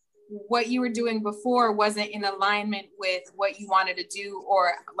out what you were doing before wasn't in alignment with what you wanted to do,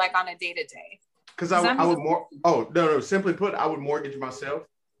 or like on a day-to-day? Because simply put, I would mortgage myself.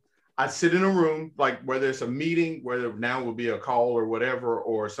 I'd sit in a room, like whether it's a meeting, whether now will be a call or whatever,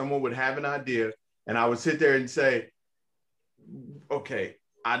 or someone would have an idea, and I would sit there and say, okay,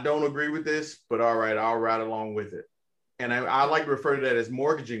 I don't agree with this, but all right, I'll ride along with it. And I like to refer to that as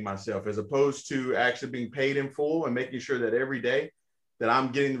mortgaging myself, as opposed to actually being paid in full and making sure that every day that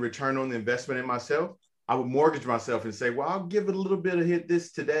I'm getting the return on the investment in myself. I would mortgage myself and say, well, I'll give it a little bit of hit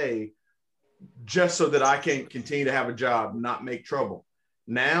this today, just so that I can continue to have a job, not make trouble.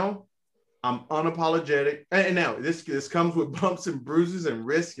 Now I'm unapologetic. And now this comes with bumps and bruises and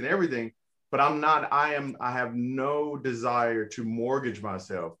risk and everything, but I have no desire to mortgage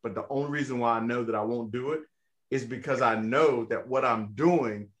myself. But the only reason why I know that I won't do it is because I know that what I'm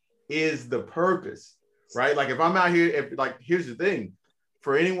doing is the purpose, right? Like, if I'm out here, here's the thing,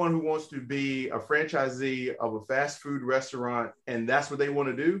 for anyone who wants to be a franchisee of a fast food restaurant and that's what they want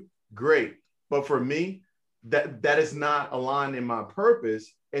to do, great. But for me, that is not aligned in my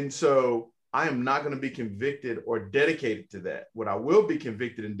purpose. And so I am not going to be convicted or dedicated to that. What I will be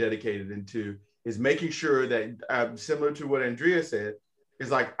convicted and dedicated into is making sure that, similar to what Andrea said,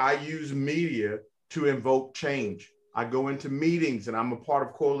 is like, I use media to invoke change. I go into meetings and I'm a part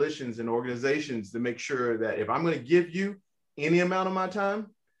of coalitions and organizations to make sure that if I'm going to give you any amount of my time,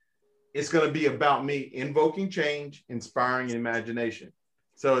 it's going to be about me invoking change, inspiring imagination.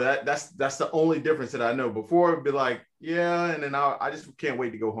 So that's the only difference that I know. Before it'd be like, yeah, and then I just can't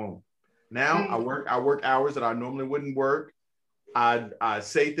wait to go home. Now I work hours that I normally wouldn't work. I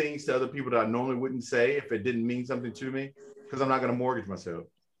say things to other people that I normally wouldn't say if it didn't mean something to me, because I'm not going to mortgage myself.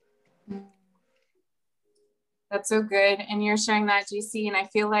 That's so good. And you're sharing that, JC. And I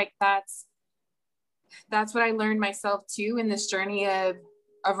feel like that's what I learned myself too in this journey of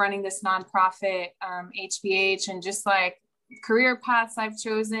running this nonprofit, HBH, and just like career paths I've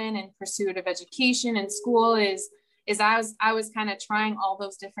chosen in pursuit of education and school is I was kind of trying all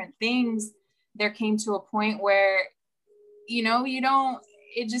those different things. There came to a point where, it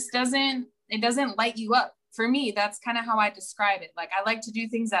doesn't light you up. For me, that's kind of how I describe it. Like, I like to do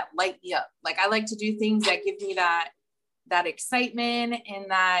things that light me up. Like, I like to do things that give me that excitement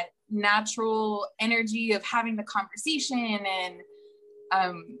and that natural energy of having the conversation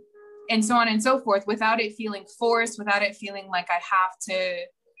and so on and so forth, without it feeling forced, without it feeling like I have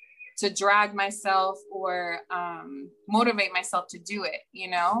to drag myself or motivate myself to do it,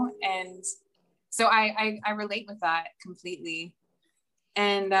 And so I relate with that completely.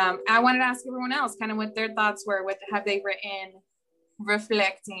 And I wanted to ask everyone else kind of what their thoughts were. What have they written,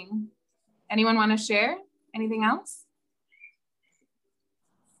 reflecting? Anyone want to share anything else?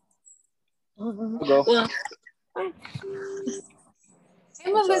 Go. Well,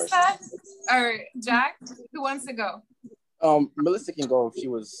 Hey, Melissa or Jack, who wants to go? Melissa can go if she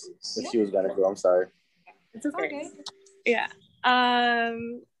was gonna go. I'm sorry. It's okay. Yeah. I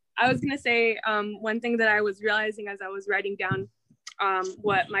was gonna say one thing that I was realizing as I was writing down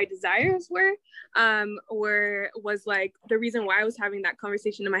what my desires were was like the reason why I was having that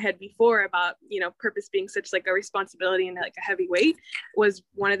conversation in my head before about, you know, purpose being such like a responsibility and like a heavy weight was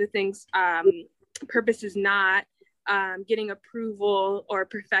one of the things. Purpose is not getting approval or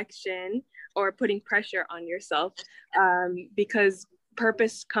perfection or putting pressure on yourself, because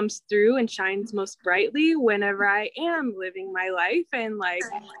purpose comes through and shines most brightly whenever I am living my life and like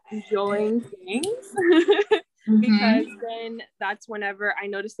enjoying things. Because then that's whenever I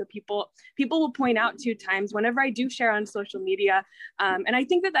notice that people will point out 2 times whenever I do share on social media, and I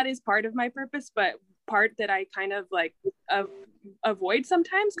think that is part of my purpose, but part that I kind of like avoid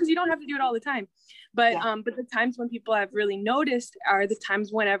sometimes because you don't have to do it all the time. But the times when people have really noticed are the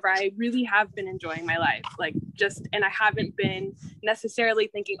times whenever I really have been enjoying my life, like and I haven't been necessarily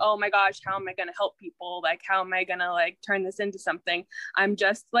thinking, oh my gosh, how am I going to help people? Like, how am I going to like turn this into something? I'm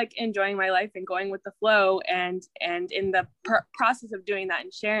just like enjoying my life and going with the flow. And in the process of doing that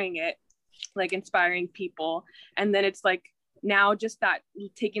and sharing it, like inspiring people. And then it's like, now just that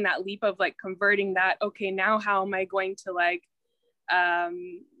taking that leap of like converting that, okay, now how am I going to like,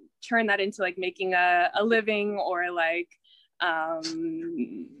 turn that into like making a living or like,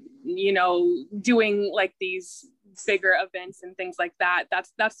 you know, doing like these bigger events and things like that.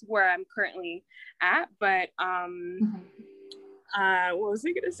 That's where I'm currently at. But what was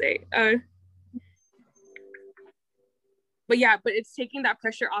I gonna say? But it's taking that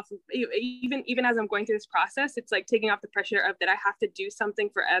pressure off of, even as I'm going through this process, it's like taking off the pressure of that I have to do something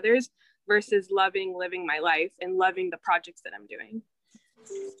for others versus living my life and loving the projects that I'm doing.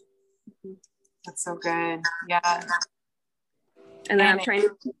 That's so good. Yeah. And then I'm trying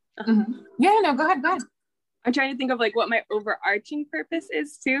to yeah, no, go ahead. I'm trying to think of like what my overarching purpose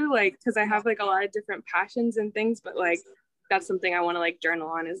is too, like because I have like a lot of different passions and things, but like that's something I want to like journal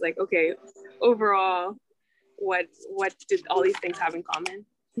on is like, okay, overall, what did all these things have in common?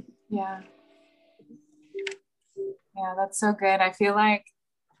 Yeah, that's so good. I feel like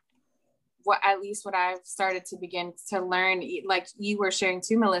what I've started to begin to learn, like you were sharing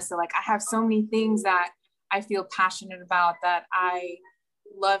too, Melissa, like I have so many things that I feel passionate about that I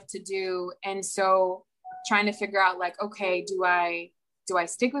love to do. And so trying to figure out like, okay, do I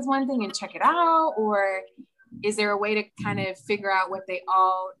stick with one thing and check it out? Or is there a way to kind of figure out what they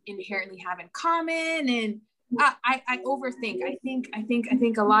all inherently have in common? And I overthink. I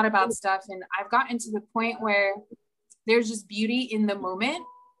think a lot about stuff. And I've gotten to the point where there's just beauty in the moment.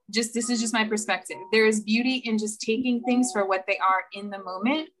 This is just my perspective. There is beauty in just taking things for what they are in the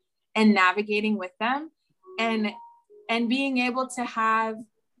moment and navigating with them and being able to have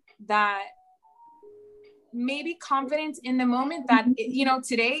that maybe confidence in the moment that, you know,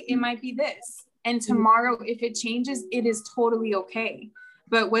 today it might be this and tomorrow, if it changes, it is totally okay.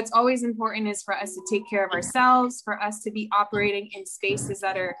 But what's always important is for us to take care of ourselves, for us to be operating in spaces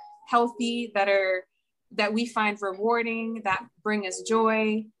that are healthy, that we find rewarding, that bring us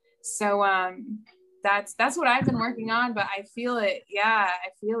joy. So that's what I've been working on, but I feel it. Yeah, I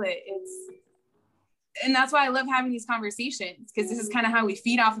feel it. And that's why I love having these conversations, because this is kind of how we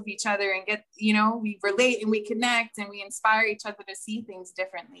feed off of each other and get, you know, we relate and we connect and we inspire each other to see things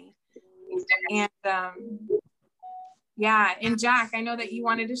differently. And yeah, and Jack, I know that you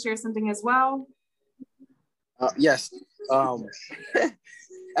wanted to share something as well. Yes.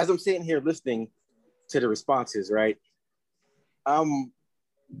 As I'm sitting here listening to the responses, right?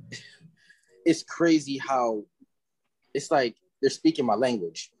 It's crazy how it's like they're speaking my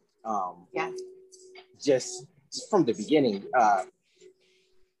language. Just from the beginning,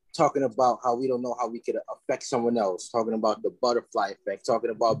 talking about how we don't know how we could affect someone else, talking about the butterfly effect,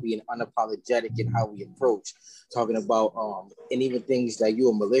 talking about being unapologetic in how we approach, talking about and even things that you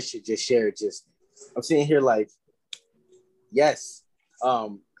and Melissa just shared. Just I'm sitting here like, yes,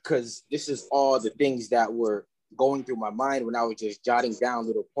 because this is all the things that were going through my mind when I was just jotting down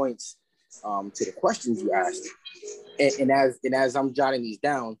little points to the questions you asked. And as I'm jotting these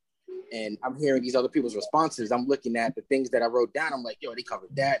down and I'm hearing these other people's responses, I'm looking at the things that I wrote down. I'm like, yo, they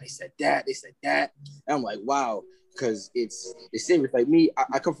covered that. They said that. They said that. And I'm like, wow, because it's serious. Like me,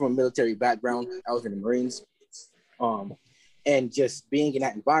 I come from a military background. I was in the Marines. And just being in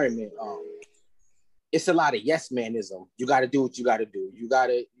that environment, it's a lot of yes manism. You got to do what you got to do. You got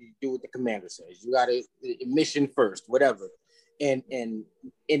to do what the commander says. You got to mission first, whatever. And in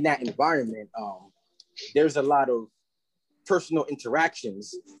that environment, there's a lot of personal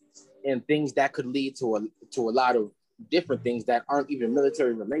interactions and things that could lead to a lot of different things that aren't even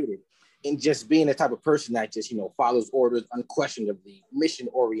military related. And just being the type of person that just, follows orders unquestionably, mission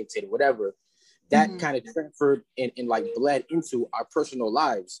oriented, whatever, that kind of transferred and like bled into our personal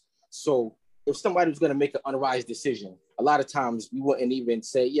lives. So if somebody was going to make an unwise decision, a lot of times we wouldn't even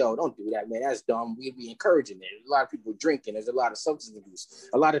say, yo, don't do that, man, that's dumb. We'd be encouraging it. There's a lot of people drinking. There's a lot of substance abuse,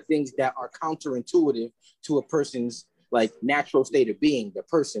 a lot of things that are counterintuitive to a person's like natural state of being, the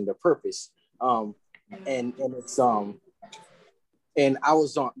person, the purpose. And it's, and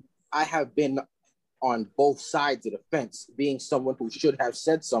I have been on both sides of the fence, being someone who should have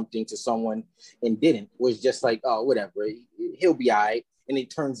said something to someone and didn't, was just like, oh, whatever, he'll be all right. And it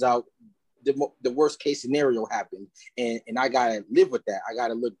turns out the worst case scenario happened. And I gotta live with that. I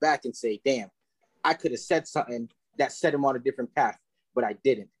gotta look back and say, damn, I could have said something that set him on a different path, but I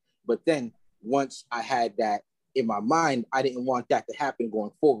didn't. But then once I had that in my mind, I didn't want that to happen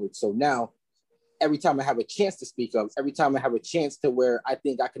going forward. So now, every time I have a chance to speak up, every time I have a chance to where I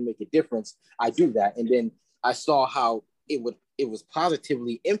think I can make a difference, I do that. And then I saw how it was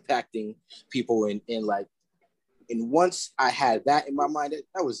positively impacting people. And once I had that in my mind,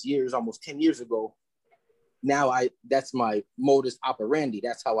 that was years, almost 10 years ago. Now that's my modus operandi.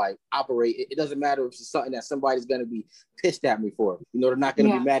 That's how I operate. It doesn't matter if it's something that somebody's going to be pissed at me for. They're not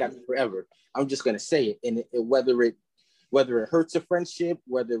going to be mad at me forever. I'm just going to say it. And whether it hurts a friendship,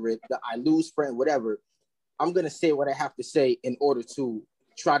 whether I lose friend, whatever, I'm going to say what I have to say in order to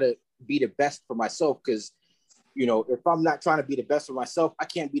try to be the best for myself. Because, if I'm not trying to be the best for myself, I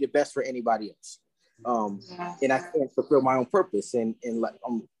can't be the best for anybody else. And I can't fulfill my own purpose. And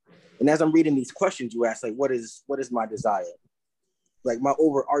as I'm reading these questions you ask, like, what is my desire? Like, my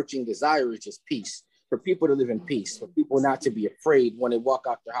overarching desire is just peace, for people to live in peace, for people not to be afraid when they walk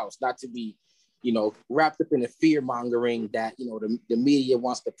out their house, not to be wrapped up in the fear mongering that, the media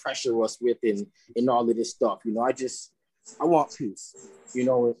wants to pressure us with and all of this stuff. I want peace,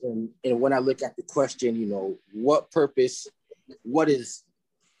 and when I look at the question, what purpose, what is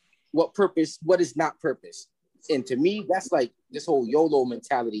not purpose? And to me, that's like this whole YOLO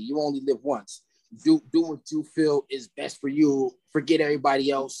mentality. You only live once. Do what you feel is best for you. Forget everybody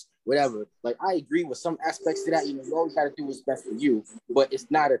else, whatever. Like, I agree with some aspects to that. You always got to do what's best for you, but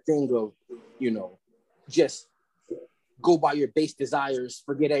it's not a thing of, just go by your base desires,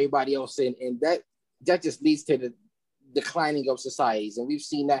 forget everybody else. And that just leads to the declining of societies. And we've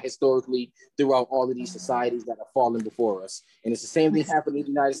seen that historically throughout all of these societies that have fallen before us. And it's the same thing happening in the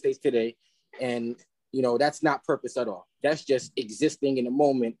United States today. And, that's not purpose at all. That's just existing in the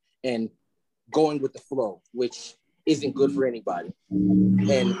moment and going with the flow, which isn't good for anybody.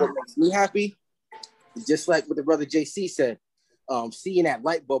 And what makes me happy, just like what the brother JC said, seeing that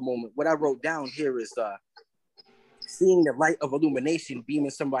light bulb moment, what I wrote down here is seeing the light of illumination beam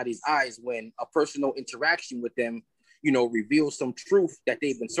in somebody's eyes when a personal interaction with them, reveals some truth that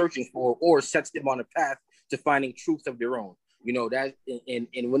they've been searching for or sets them on a path to finding truth of their own. That,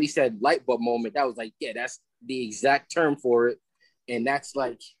 and when he said light bulb moment, that was like, yeah, that's the exact term for it. And that's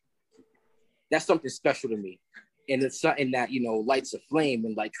something special to me. And it's something that, lights a flame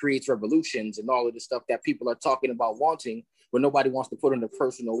and like creates revolutions and all of the stuff that people are talking about wanting, but nobody wants to put in the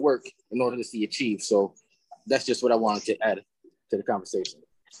personal work in order to see achieve. So that's just what I wanted to add to the conversation.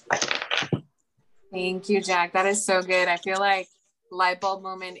 Thank you, Jack. That is so good. I feel like light bulb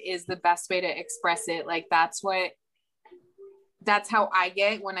moment is the best way to express it. Like, that's how I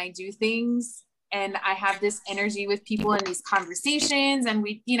get when I do things. And I have this energy with people in these conversations, and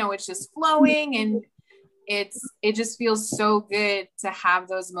we, it's just flowing, and it just feels so good to have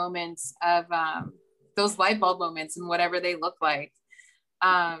those moments of those light bulb moments and whatever they look like.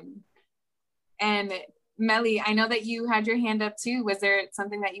 And Melly, I know that you had your hand up too. Was there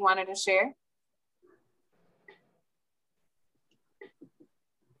something that you wanted to share?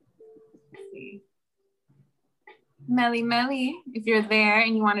 Melly, if you're there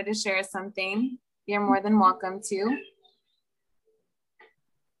and you wanted to share something, you're more than welcome to.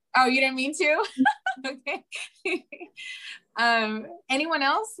 Oh, you didn't mean to? Okay. Anyone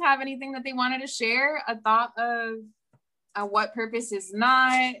else have anything that they wanted to share? A thought of what purpose is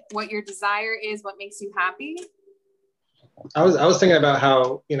not, what your desire is, what makes you happy? I was thinking about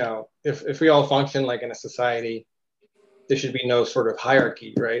how, if we all function like in a society, there should be no sort of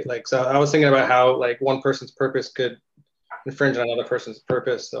hierarchy, right? Like, so I was thinking about how like one person's purpose could infringe on another person's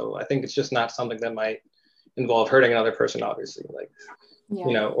purpose. So I think it's just not something that might involve hurting another person, obviously, like,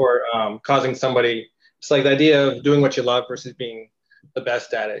 or causing somebody. It's like the idea of doing what you love versus being the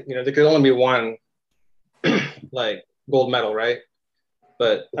best at it. There could only be one like gold medal, right?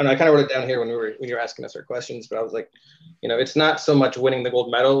 But I kind of wrote it down here when you were asking us our questions, but I was like, it's not so much winning the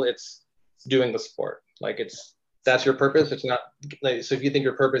gold medal, it's doing the sport. Like that's your purpose. It's not like, so if you think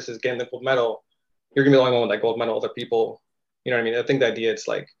your purpose is getting the gold medal, you're gonna be the only one with that gold medal. Other people, you know what I mean? I think the idea, it's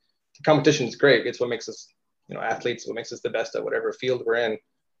like the competition is great. It's what makes us, athletes, what makes us the best at whatever field we're in.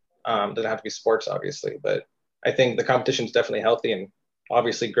 Doesn't have to be sports, obviously, but I think the competition is definitely healthy and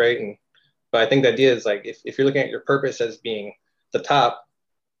obviously great. But I think the idea is like, if you're looking at your purpose as being the top,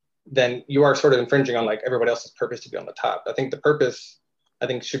 then you are sort of infringing on like everybody else's purpose to be on the top. I think the purpose,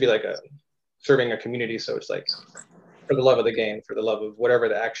 should be like serving a community. So it's like for the love of the game, for the love of whatever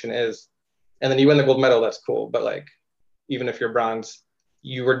the action is. And then you win the gold medal, that's cool. But like, even if you're bronze,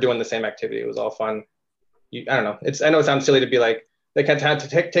 you were doing the same activity. It was all fun. I don't know. I know it sounds silly to be like, they kind of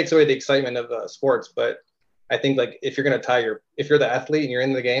takes away the excitement of sports, but I think like if you're the athlete and you're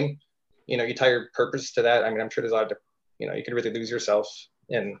in the game, you tie your purpose to that. I mean, I'm sure there's a lot of, you could really lose yourself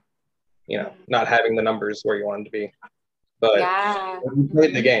in, not having the numbers where you want them to be. But when you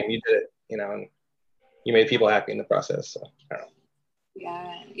played the game, you did it, and you made people happy in the process. So I don't know.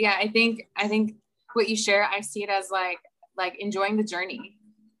 Yeah. I think what you share, I see it as like enjoying the journey,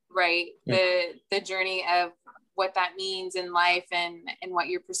 right? The journey of what that means in life and what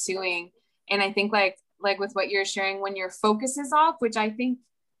you're pursuing. And I think like with what you're sharing, when your focus is off, which I think,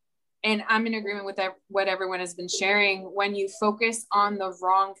 and I'm in agreement with what everyone has been sharing, when you focus on the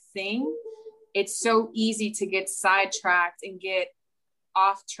wrong thing, it's so easy to get sidetracked and get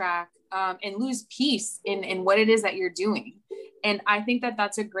off track and lose peace in what it is that you're doing. And I think that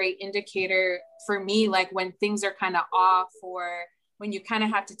that's a great indicator for me, like when things are kind of off, or when you kind of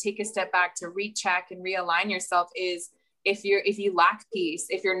have to take a step back to recheck and realign yourself, is if you lack peace,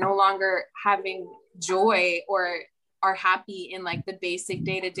 if you're no longer having joy or are happy in like the basic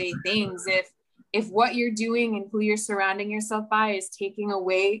day-to-day things, if what you're doing and who you're surrounding yourself by is taking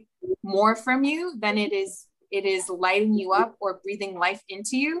away more from you than it is lighting you up or breathing life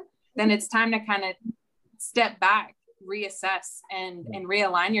into you, then it's time to kind of step back, reassess and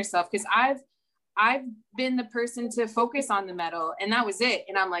realign yourself. Because I've been the person to focus on the medal, and that was it.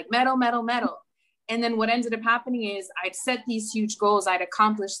 And I'm like, medal. And then what ended up happening is I'd set these huge goals, I'd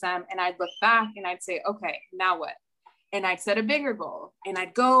accomplish them, and I'd look back and I'd say, okay, now what? And I'd set a bigger goal, and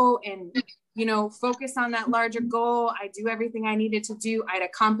I'd go and, focus on that larger goal. I'd do everything I needed to do. I'd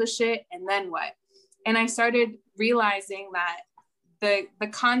accomplish it. And then what? And I started realizing that the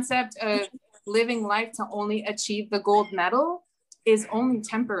concept of living life to only achieve the gold medal is only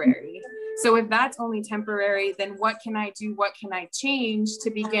temporary. So if that's only temporary, then what can I do? What can I change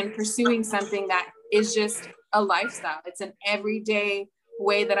to begin pursuing something that is just a lifestyle? It's an everyday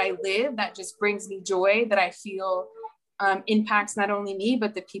way that I live that just brings me joy, that I feel impacts not only me,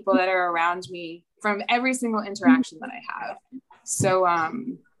 but the people that are around me from every single interaction that I have. So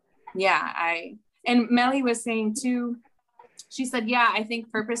and Melly was saying too, she said, I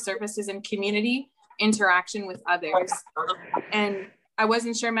think purpose surfaces in community interaction with others. And I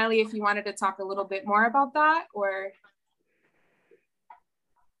wasn't sure, Melly, if you wanted to talk a little bit more about that, or.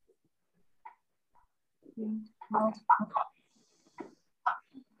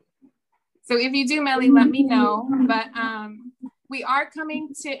 So if you do, Melly, let me know. But we are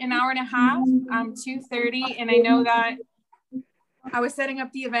coming to an hour and a half, 2:30. And I know that I was setting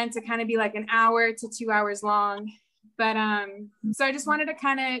up the event to kind of be like an hour to 2 hours long. But so I just wanted to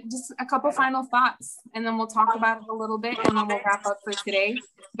kind of just a couple final thoughts, and then we'll talk about it a little bit, and then we'll wrap up for today.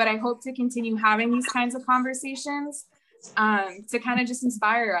 But I hope to continue having these kinds of conversations to kind of just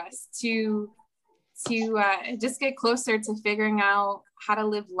inspire us to just get closer to figuring out how to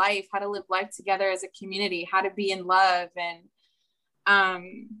live life together as a community, how to be in love. And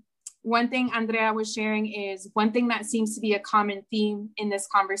one thing Andrea was sharing is one thing that seems to be a common theme in this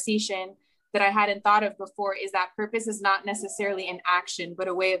conversation that I hadn't thought of before is that purpose is not necessarily an action, but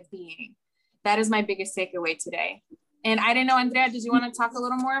a way of being. That is my biggest takeaway today. And I didn't know, Andrea, did you want to talk a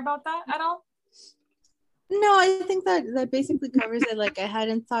little more about that at all? No, I think that basically covers it. Like, I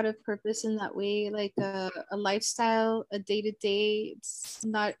hadn't thought of purpose in that way, like a lifestyle, a day-to-day. It's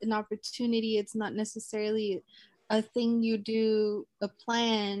not an opportunity. It's not necessarily a thing you do, a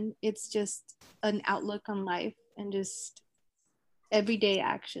plan. It's just an outlook on life and just everyday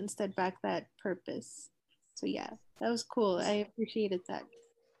actions that back that purpose. So yeah, that was cool. I appreciated that.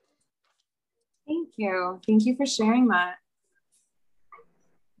 Thank you for sharing that.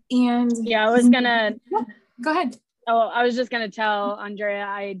 And yeah, I was gonna go ahead. I was just gonna tell Andrea,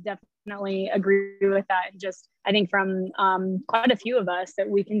 I definitely agree with that. And just I think from quite a few of us that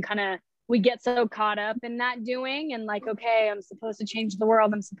we get so caught up in that doing and like, okay, I'm supposed to change the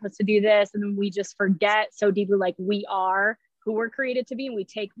world, I'm supposed to do this, and then we just forget so deeply, like we are who we're created to be, and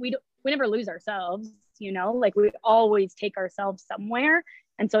we never lose ourselves, you know, like we always take ourselves somewhere.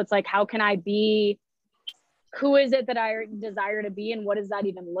 And so it's like, how can I be, who is it that I desire to be, and what does that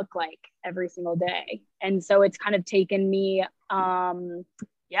even look like every single day? And so it's kind of taken me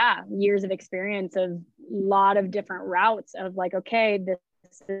years of experience of a lot of different routes of like, okay, this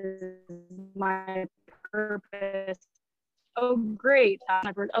is my purpose. Oh, great.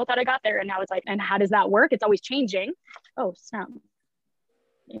 Oh, thought I got there. And now it's like, and how does that work? It's always changing. Oh, snap.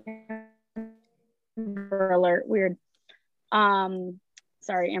 Amber alert. Weird.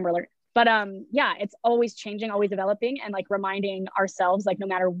 Sorry, Amber alert. But yeah, it's always changing, always developing, and like reminding ourselves, like no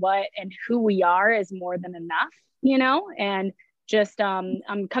matter what and who we are is more than enough, you know, and just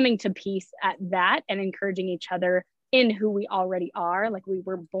I'm coming to peace at that and encouraging each other in who we already are. Like we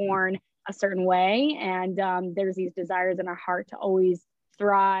were born a certain way, and there's these desires in our heart to always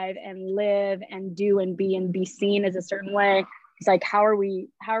thrive and live and do and be seen as a certain way. It's like, how are we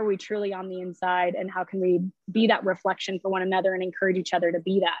truly on the inside, and how can we be that reflection for one another and encourage each other to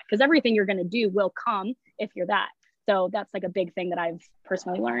be that? Because everything you're going to do will come if you're that. So that's like a big thing that I've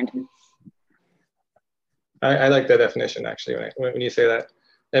personally learned. I like that definition, actually. When you say that,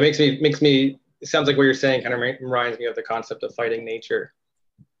 that makes me, it sounds like what you're saying kind of reminds me of the concept of fighting nature.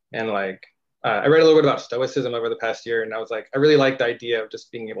 And like, I read a little bit about Stoicism over the past year, and I was like, I really like the idea of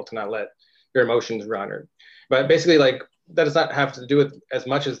just being able to not let your emotions run, but basically like, that does not have to do with as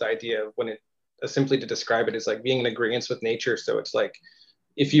much as the idea of when it simply to describe it is like being in agreement with nature. So it's like,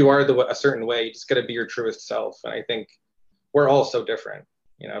 if you are a certain way, you just got to be your truest self. And I think we're all so different,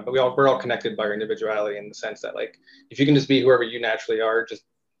 you know, but we're all connected by our individuality, in the sense that like, if you can just be whoever you naturally are, just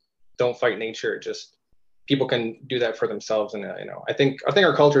don't fight nature. Just people can do that for themselves. And you know, I think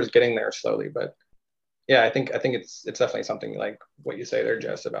our culture is getting there slowly, but yeah, I think it's definitely something like what you say there,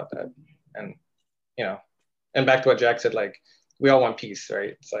 Jess, about that. And you know, and back to what Jack said, like we all want peace, right?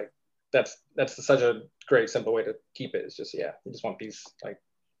 It's like that's such a great simple way to keep it. It's just, yeah, we just want peace. Like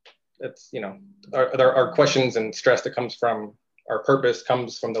it's, you know, our questions and stress that comes from our purpose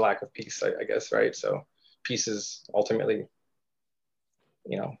comes from the lack of peace, I guess, right? So peace is ultimately,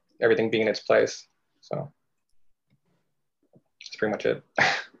 you know, everything being in its place. So that's pretty much it.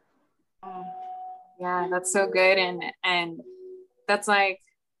 Yeah, that's so good. And that's like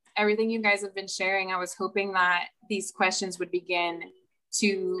everything you guys have been sharing. I was hoping that these questions would begin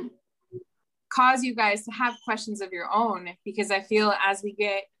to cause you guys to have questions of your own, because I feel as we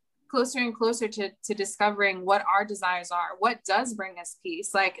get closer and closer to discovering what our desires are, what does bring us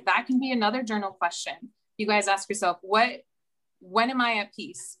peace, like that can be another journal question. You guys ask yourself, when am I at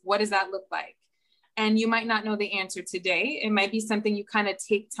peace? What does that look like? And you might not know the answer today. It might be something you kind of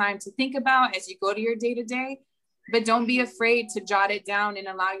take time to think about as you go to your day-to-day, but don't be afraid to jot it down and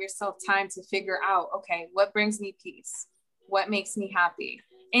allow yourself time to figure out, okay, what brings me peace? What makes me happy?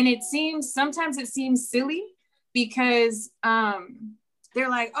 And sometimes it seems silly because they're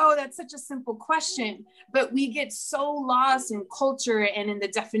like, oh, that's such a simple question. But we get so lost in culture and in the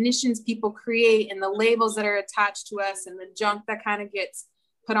definitions people create and the labels that are attached to us and the junk that kind of gets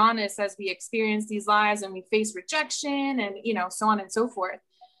put on us as we experience these lives and we face rejection and, you know, so on and so forth.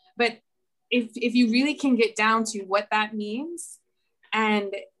 But if you really can get down to what that means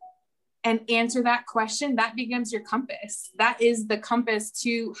and answer that question, that becomes your compass. That is the compass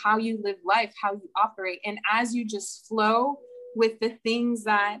to how you live life, how you operate. And as you just flow with the things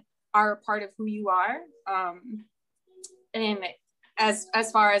that are a part of who you are, and as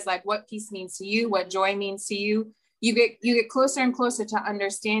far as like what peace means to you, what joy means to you, you get closer and closer to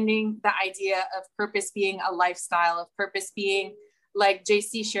understanding the idea of purpose being a lifestyle, of purpose being, like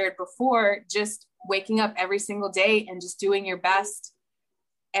JC shared before, just waking up every single day and just doing your best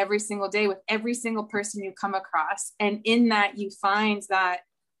every single day with every single person you come across. And in that, you find that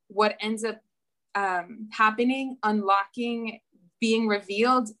what ends up happening, unlocking, being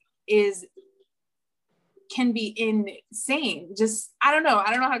revealed can be insane. Just, I don't know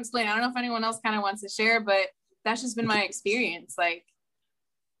how to explain. I don't know if anyone else kind of wants to share, but that's just been my experience. Like,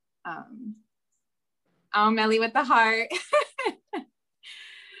 I'm Melly with the heart.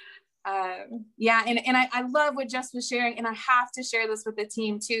 Yeah, and I love what Jess was sharing, and I have to share this with the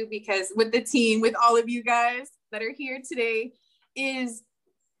team too, because with all of you guys that are here today, is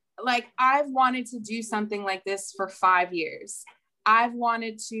like, I've wanted to do something like this for 5 years. I've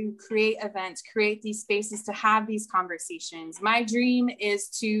wanted to create events, create these spaces to have these conversations. My dream is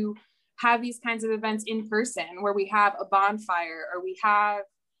to have these kinds of events in person where we have a bonfire or we have,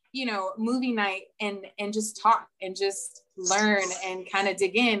 you know, movie night and just talk and just learn and kind of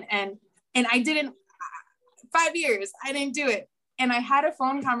dig in. And I didn't, 5 years, I didn't do it. And I had a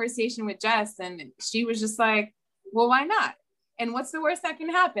phone conversation with Jess and she was just like, well, why not? And what's the worst that can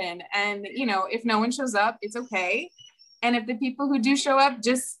happen? And, you know, if no one shows up, it's okay. And if the people who do show up,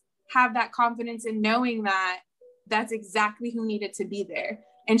 just have that confidence in knowing that that's exactly who needed to be there.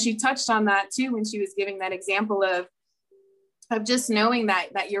 And she touched on that too when she was giving that example of just knowing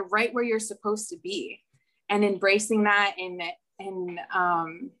that you're right where you're supposed to be, and embracing that, and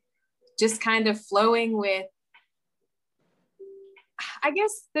just kind of flowing with, I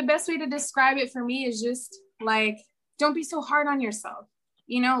guess the best way to describe it for me is just like, don't be so hard on yourself.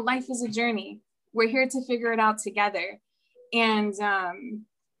 You know, life is a journey. We're here to figure it out together. And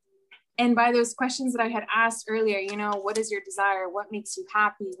by those questions that I had asked earlier, you know, what is your desire? What makes you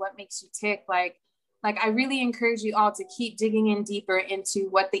happy? What makes you tick? Like I really encourage you all to keep digging in deeper into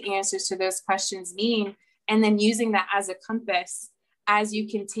what the answers to those questions mean, and then using that as a compass as you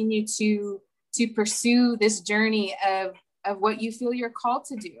continue to pursue this journey of what you feel you're called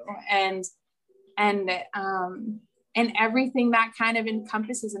to do, and everything that kind of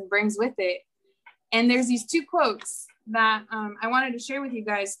encompasses and brings with it. And there's these two quotes that I wanted to share with you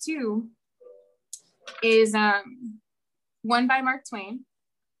guys too, is one by Mark Twain.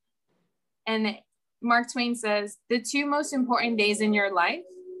 And Mark Twain says, the two most important days in your life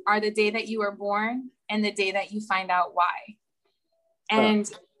are the day that you are born and the day that you find out why. And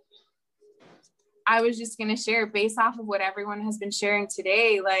I was just going to share, based off of what everyone has been sharing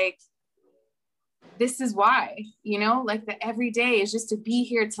today, like, this is why, you know, like, the every day is just to be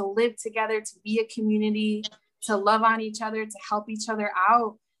here, to live together, to be a community, to love on each other, to help each other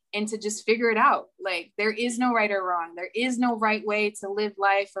out, and to just figure it out. Like, there is no right or wrong. There is no right way to live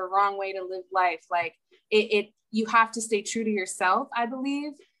life or wrong way to live life. Like, you have to stay true to yourself, I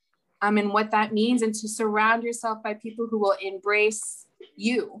believe, and what that means, and to surround yourself by people who will embrace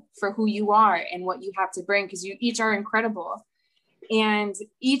you for who you are and what you have to bring, because you each are incredible. And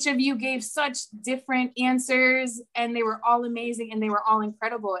each of you gave such different answers, and they were all amazing, and they were all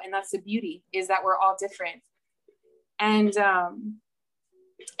incredible. And that's the beauty, is that we're all different. And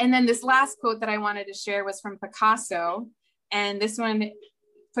then this last quote that I wanted to share was from Picasso. And this one,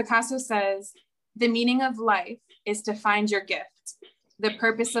 Picasso says, the meaning of life is to find your gift. The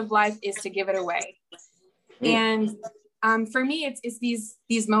purpose of life is to give it away. And for me, it's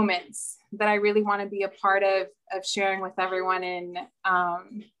these moments that I really want to be a part of sharing with everyone,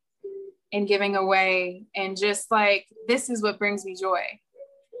 and giving away, and just like, this is what brings me joy.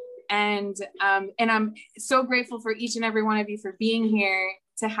 And I'm so grateful for each and every one of you for being here,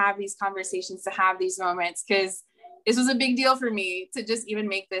 to have these conversations, to have these moments, because this was a big deal for me to just even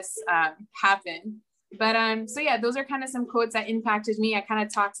make this happen. But so yeah, those are kind of some quotes that impacted me. I kind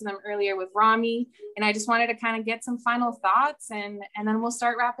of talked to them earlier with Rami, and I just wanted to kind of get some final thoughts, and then we'll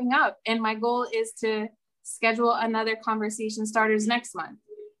start wrapping up. And my goal is to schedule another Conversation Starters next month.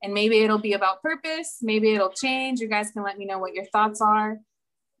 And maybe it'll be about purpose, maybe it'll change. You guys can let me know what your thoughts are.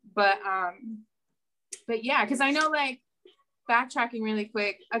 But yeah, because I know, like, backtracking really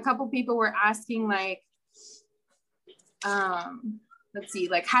quick, a couple people were asking, like, let's see,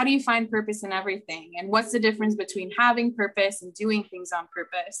 like, how do you find purpose in everything? And what's the difference between having purpose and doing things on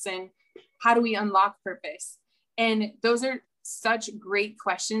purpose? And how do we unlock purpose? And those are such great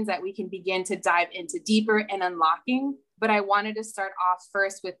questions that we can begin to dive into deeper and unlocking. But I wanted to start off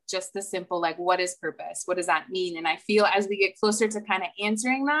first with just the simple, like, what is purpose? What does that mean? And I feel as we get closer to kind of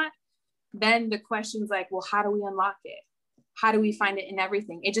answering that, then the question's like, well, how do we unlock it? How do we find it in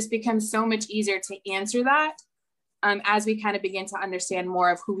everything? It just becomes so much easier to answer that as we kind of begin to understand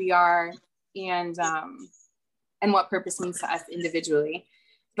more of who we are, and what purpose means to us individually.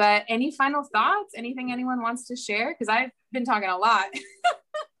 But any final thoughts? Anything anyone wants to share? Because I've been talking a lot.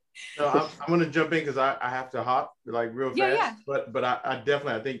 No, I'm going to jump in because I have to hop, like, real fast. Yeah. But I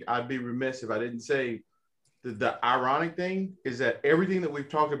definitely, I think I'd be remiss if I didn't say the ironic thing is that everything that we've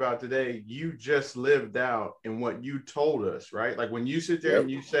talked about today, you just lived out in what you told us, right? Like, when you sit there and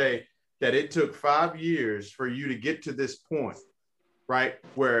you say that it took 5 years for you to get to this point, right,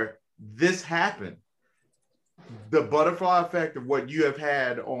 where this happened, the butterfly effect of what you have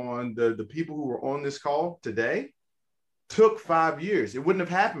had on the people who were on this call today took 5 years. It wouldn't have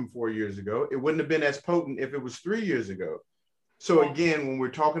happened 4 years ago. It wouldn't have been as potent if it was 3 years ago. So again, when we're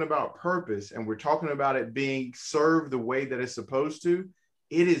talking about purpose and we're talking about it being served the way that it's supposed to,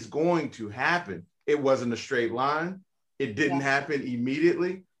 it is going to happen. It wasn't a straight line. It didn't happen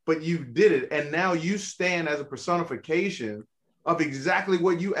immediately, but you did it. And now you stand as a personification of exactly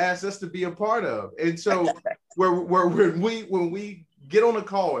what you asked us to be a part of. And so when we get on a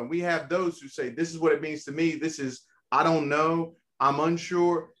call and we have those who say, this is what it means to me, this is, I don't know, I'm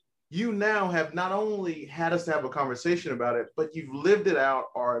unsure. You now have not only had us to have a conversation about it, but you've lived it out.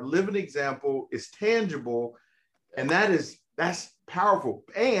 Our living example is tangible. And that's That's powerful.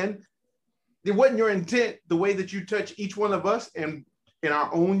 And it wasn't your intent, the way that you touch each one of us and in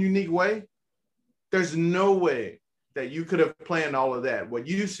our own unique way. There's no way that you could have planned all of that. What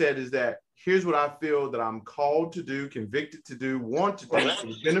you said is that here's what I feel that I'm called to do, convicted to do, want to do for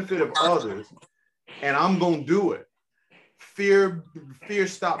the benefit of others, and I'm going to do it. Fear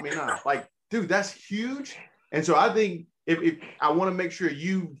stop me not. Like, dude, that's huge. And so I think if I want to make sure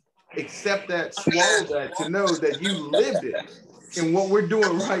you accept that, swallow that, to know that you lived it in what we're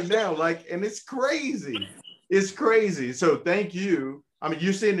doing right now. Like, and it's crazy. It's crazy. So thank you. I mean,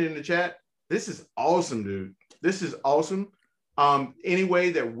 you're seeing it in the chat. This is awesome, dude. This is awesome. Any way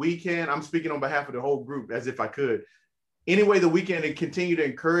that we can, I'm speaking on behalf of the whole group as if I could, any way that we can and continue to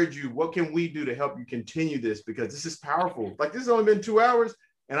encourage you, what can we do to help you continue this? Because this is powerful. Like, this has only been 2 hours.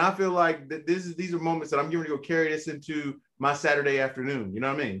 And I feel like that these are moments that I'm going to go carry this into my Saturday afternoon. You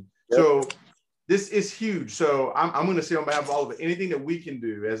know what I mean? Yep. So this is huge. So I'm going to say on behalf of all of it, anything that we can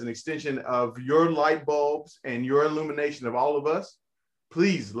do as an extension of your light bulbs and your illumination of all of us,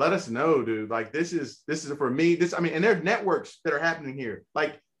 please let us know, dude. Like, this is for me. And there are networks that are happening here.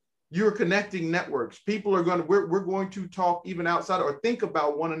 Like, you're connecting networks. People are we're going to talk even outside or think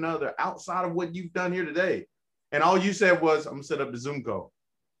about one another outside of what you've done here today. And all you said was, I'm gonna set up the Zoom call.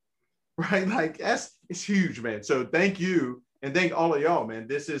 Right? Like, it's huge, man. So thank you. And thank all of y'all, man.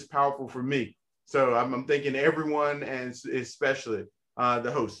 This is powerful for me. So I'm thanking everyone, and especially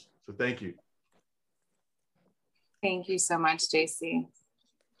the host. So thank you. Thank you so much, JC.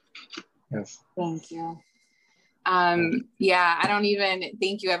 Yes. Thank you. Yeah, I don't even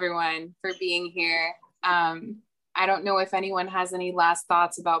thank you everyone for being here. I don't know if anyone has any last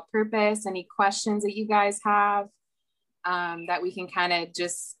thoughts about purpose, any questions that you guys have that we can kind of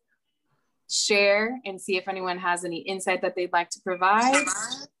just share and see if anyone has any insight that they'd like to provide.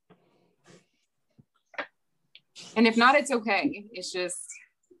 And if not, it's okay. It's just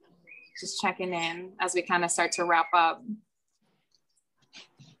checking in as we kind of start to wrap up.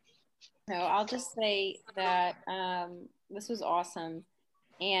 So I'll just say that this was awesome.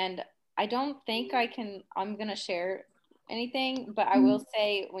 And I don't think I'm going to share anything, but I will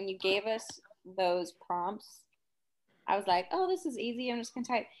say when you gave us those prompts, I was like, oh, this is easy. I'm just going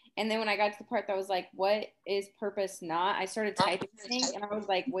to type. And then when I got to the part that was like, what is purpose not? I started typing things and I was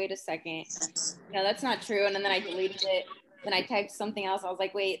like, wait a second. No, that's not true. And then I deleted it. Then I typed something else. I was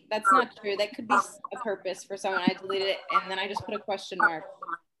like, wait, that's not true. That could be a purpose for someone. I deleted it. And then I just put a question mark.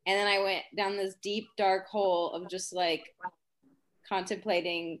 And then I went down this deep, dark hole of just like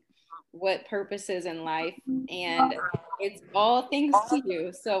contemplating what purpose is in life. And it's all things to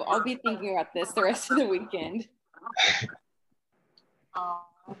you. So I'll be thinking about this the rest of the weekend. Oh,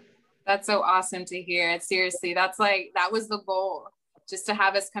 that's so awesome to hear. Seriously, that was the goal, just to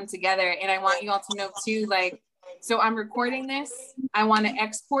have us come together. And I want you all to know too, like, so I'm recording this. I want to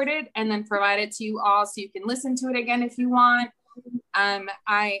export it and then provide it to you all so you can listen to it again if you want.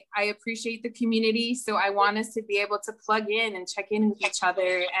 I appreciate the community, so I want us to be able to plug in and check in with each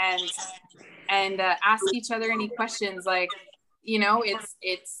other and ask each other any questions. Like, you know,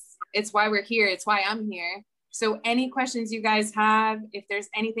 it's why we're here. It's why I'm here. So any questions you guys have, if there's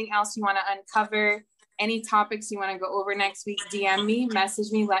anything else you want to uncover, any topics you want to go over next week, DM me, message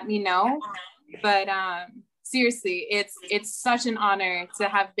me, let me know. But seriously, it's such an honor to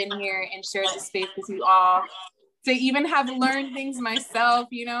have been here and shared the space with you all, to even have learned things myself,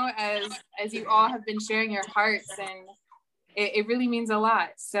 you know, as you all have been sharing your hearts, and it really means a lot.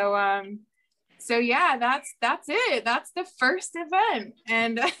 So yeah, that's it. That's the first event,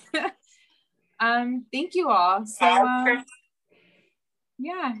 and thank you all. So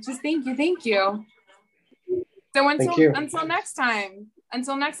yeah, just thank you. So until next time,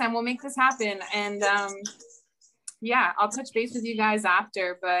 we'll make this happen, and yeah, I'll touch base with you guys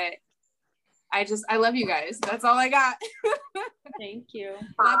after, but I love you guys. That's all I got. Thank you.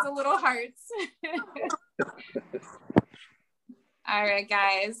 Lots of little hearts. All right,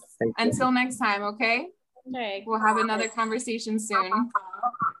 guys. Until next time, okay? Okay. We'll have another conversation soon.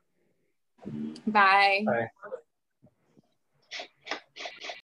 Bye. Bye.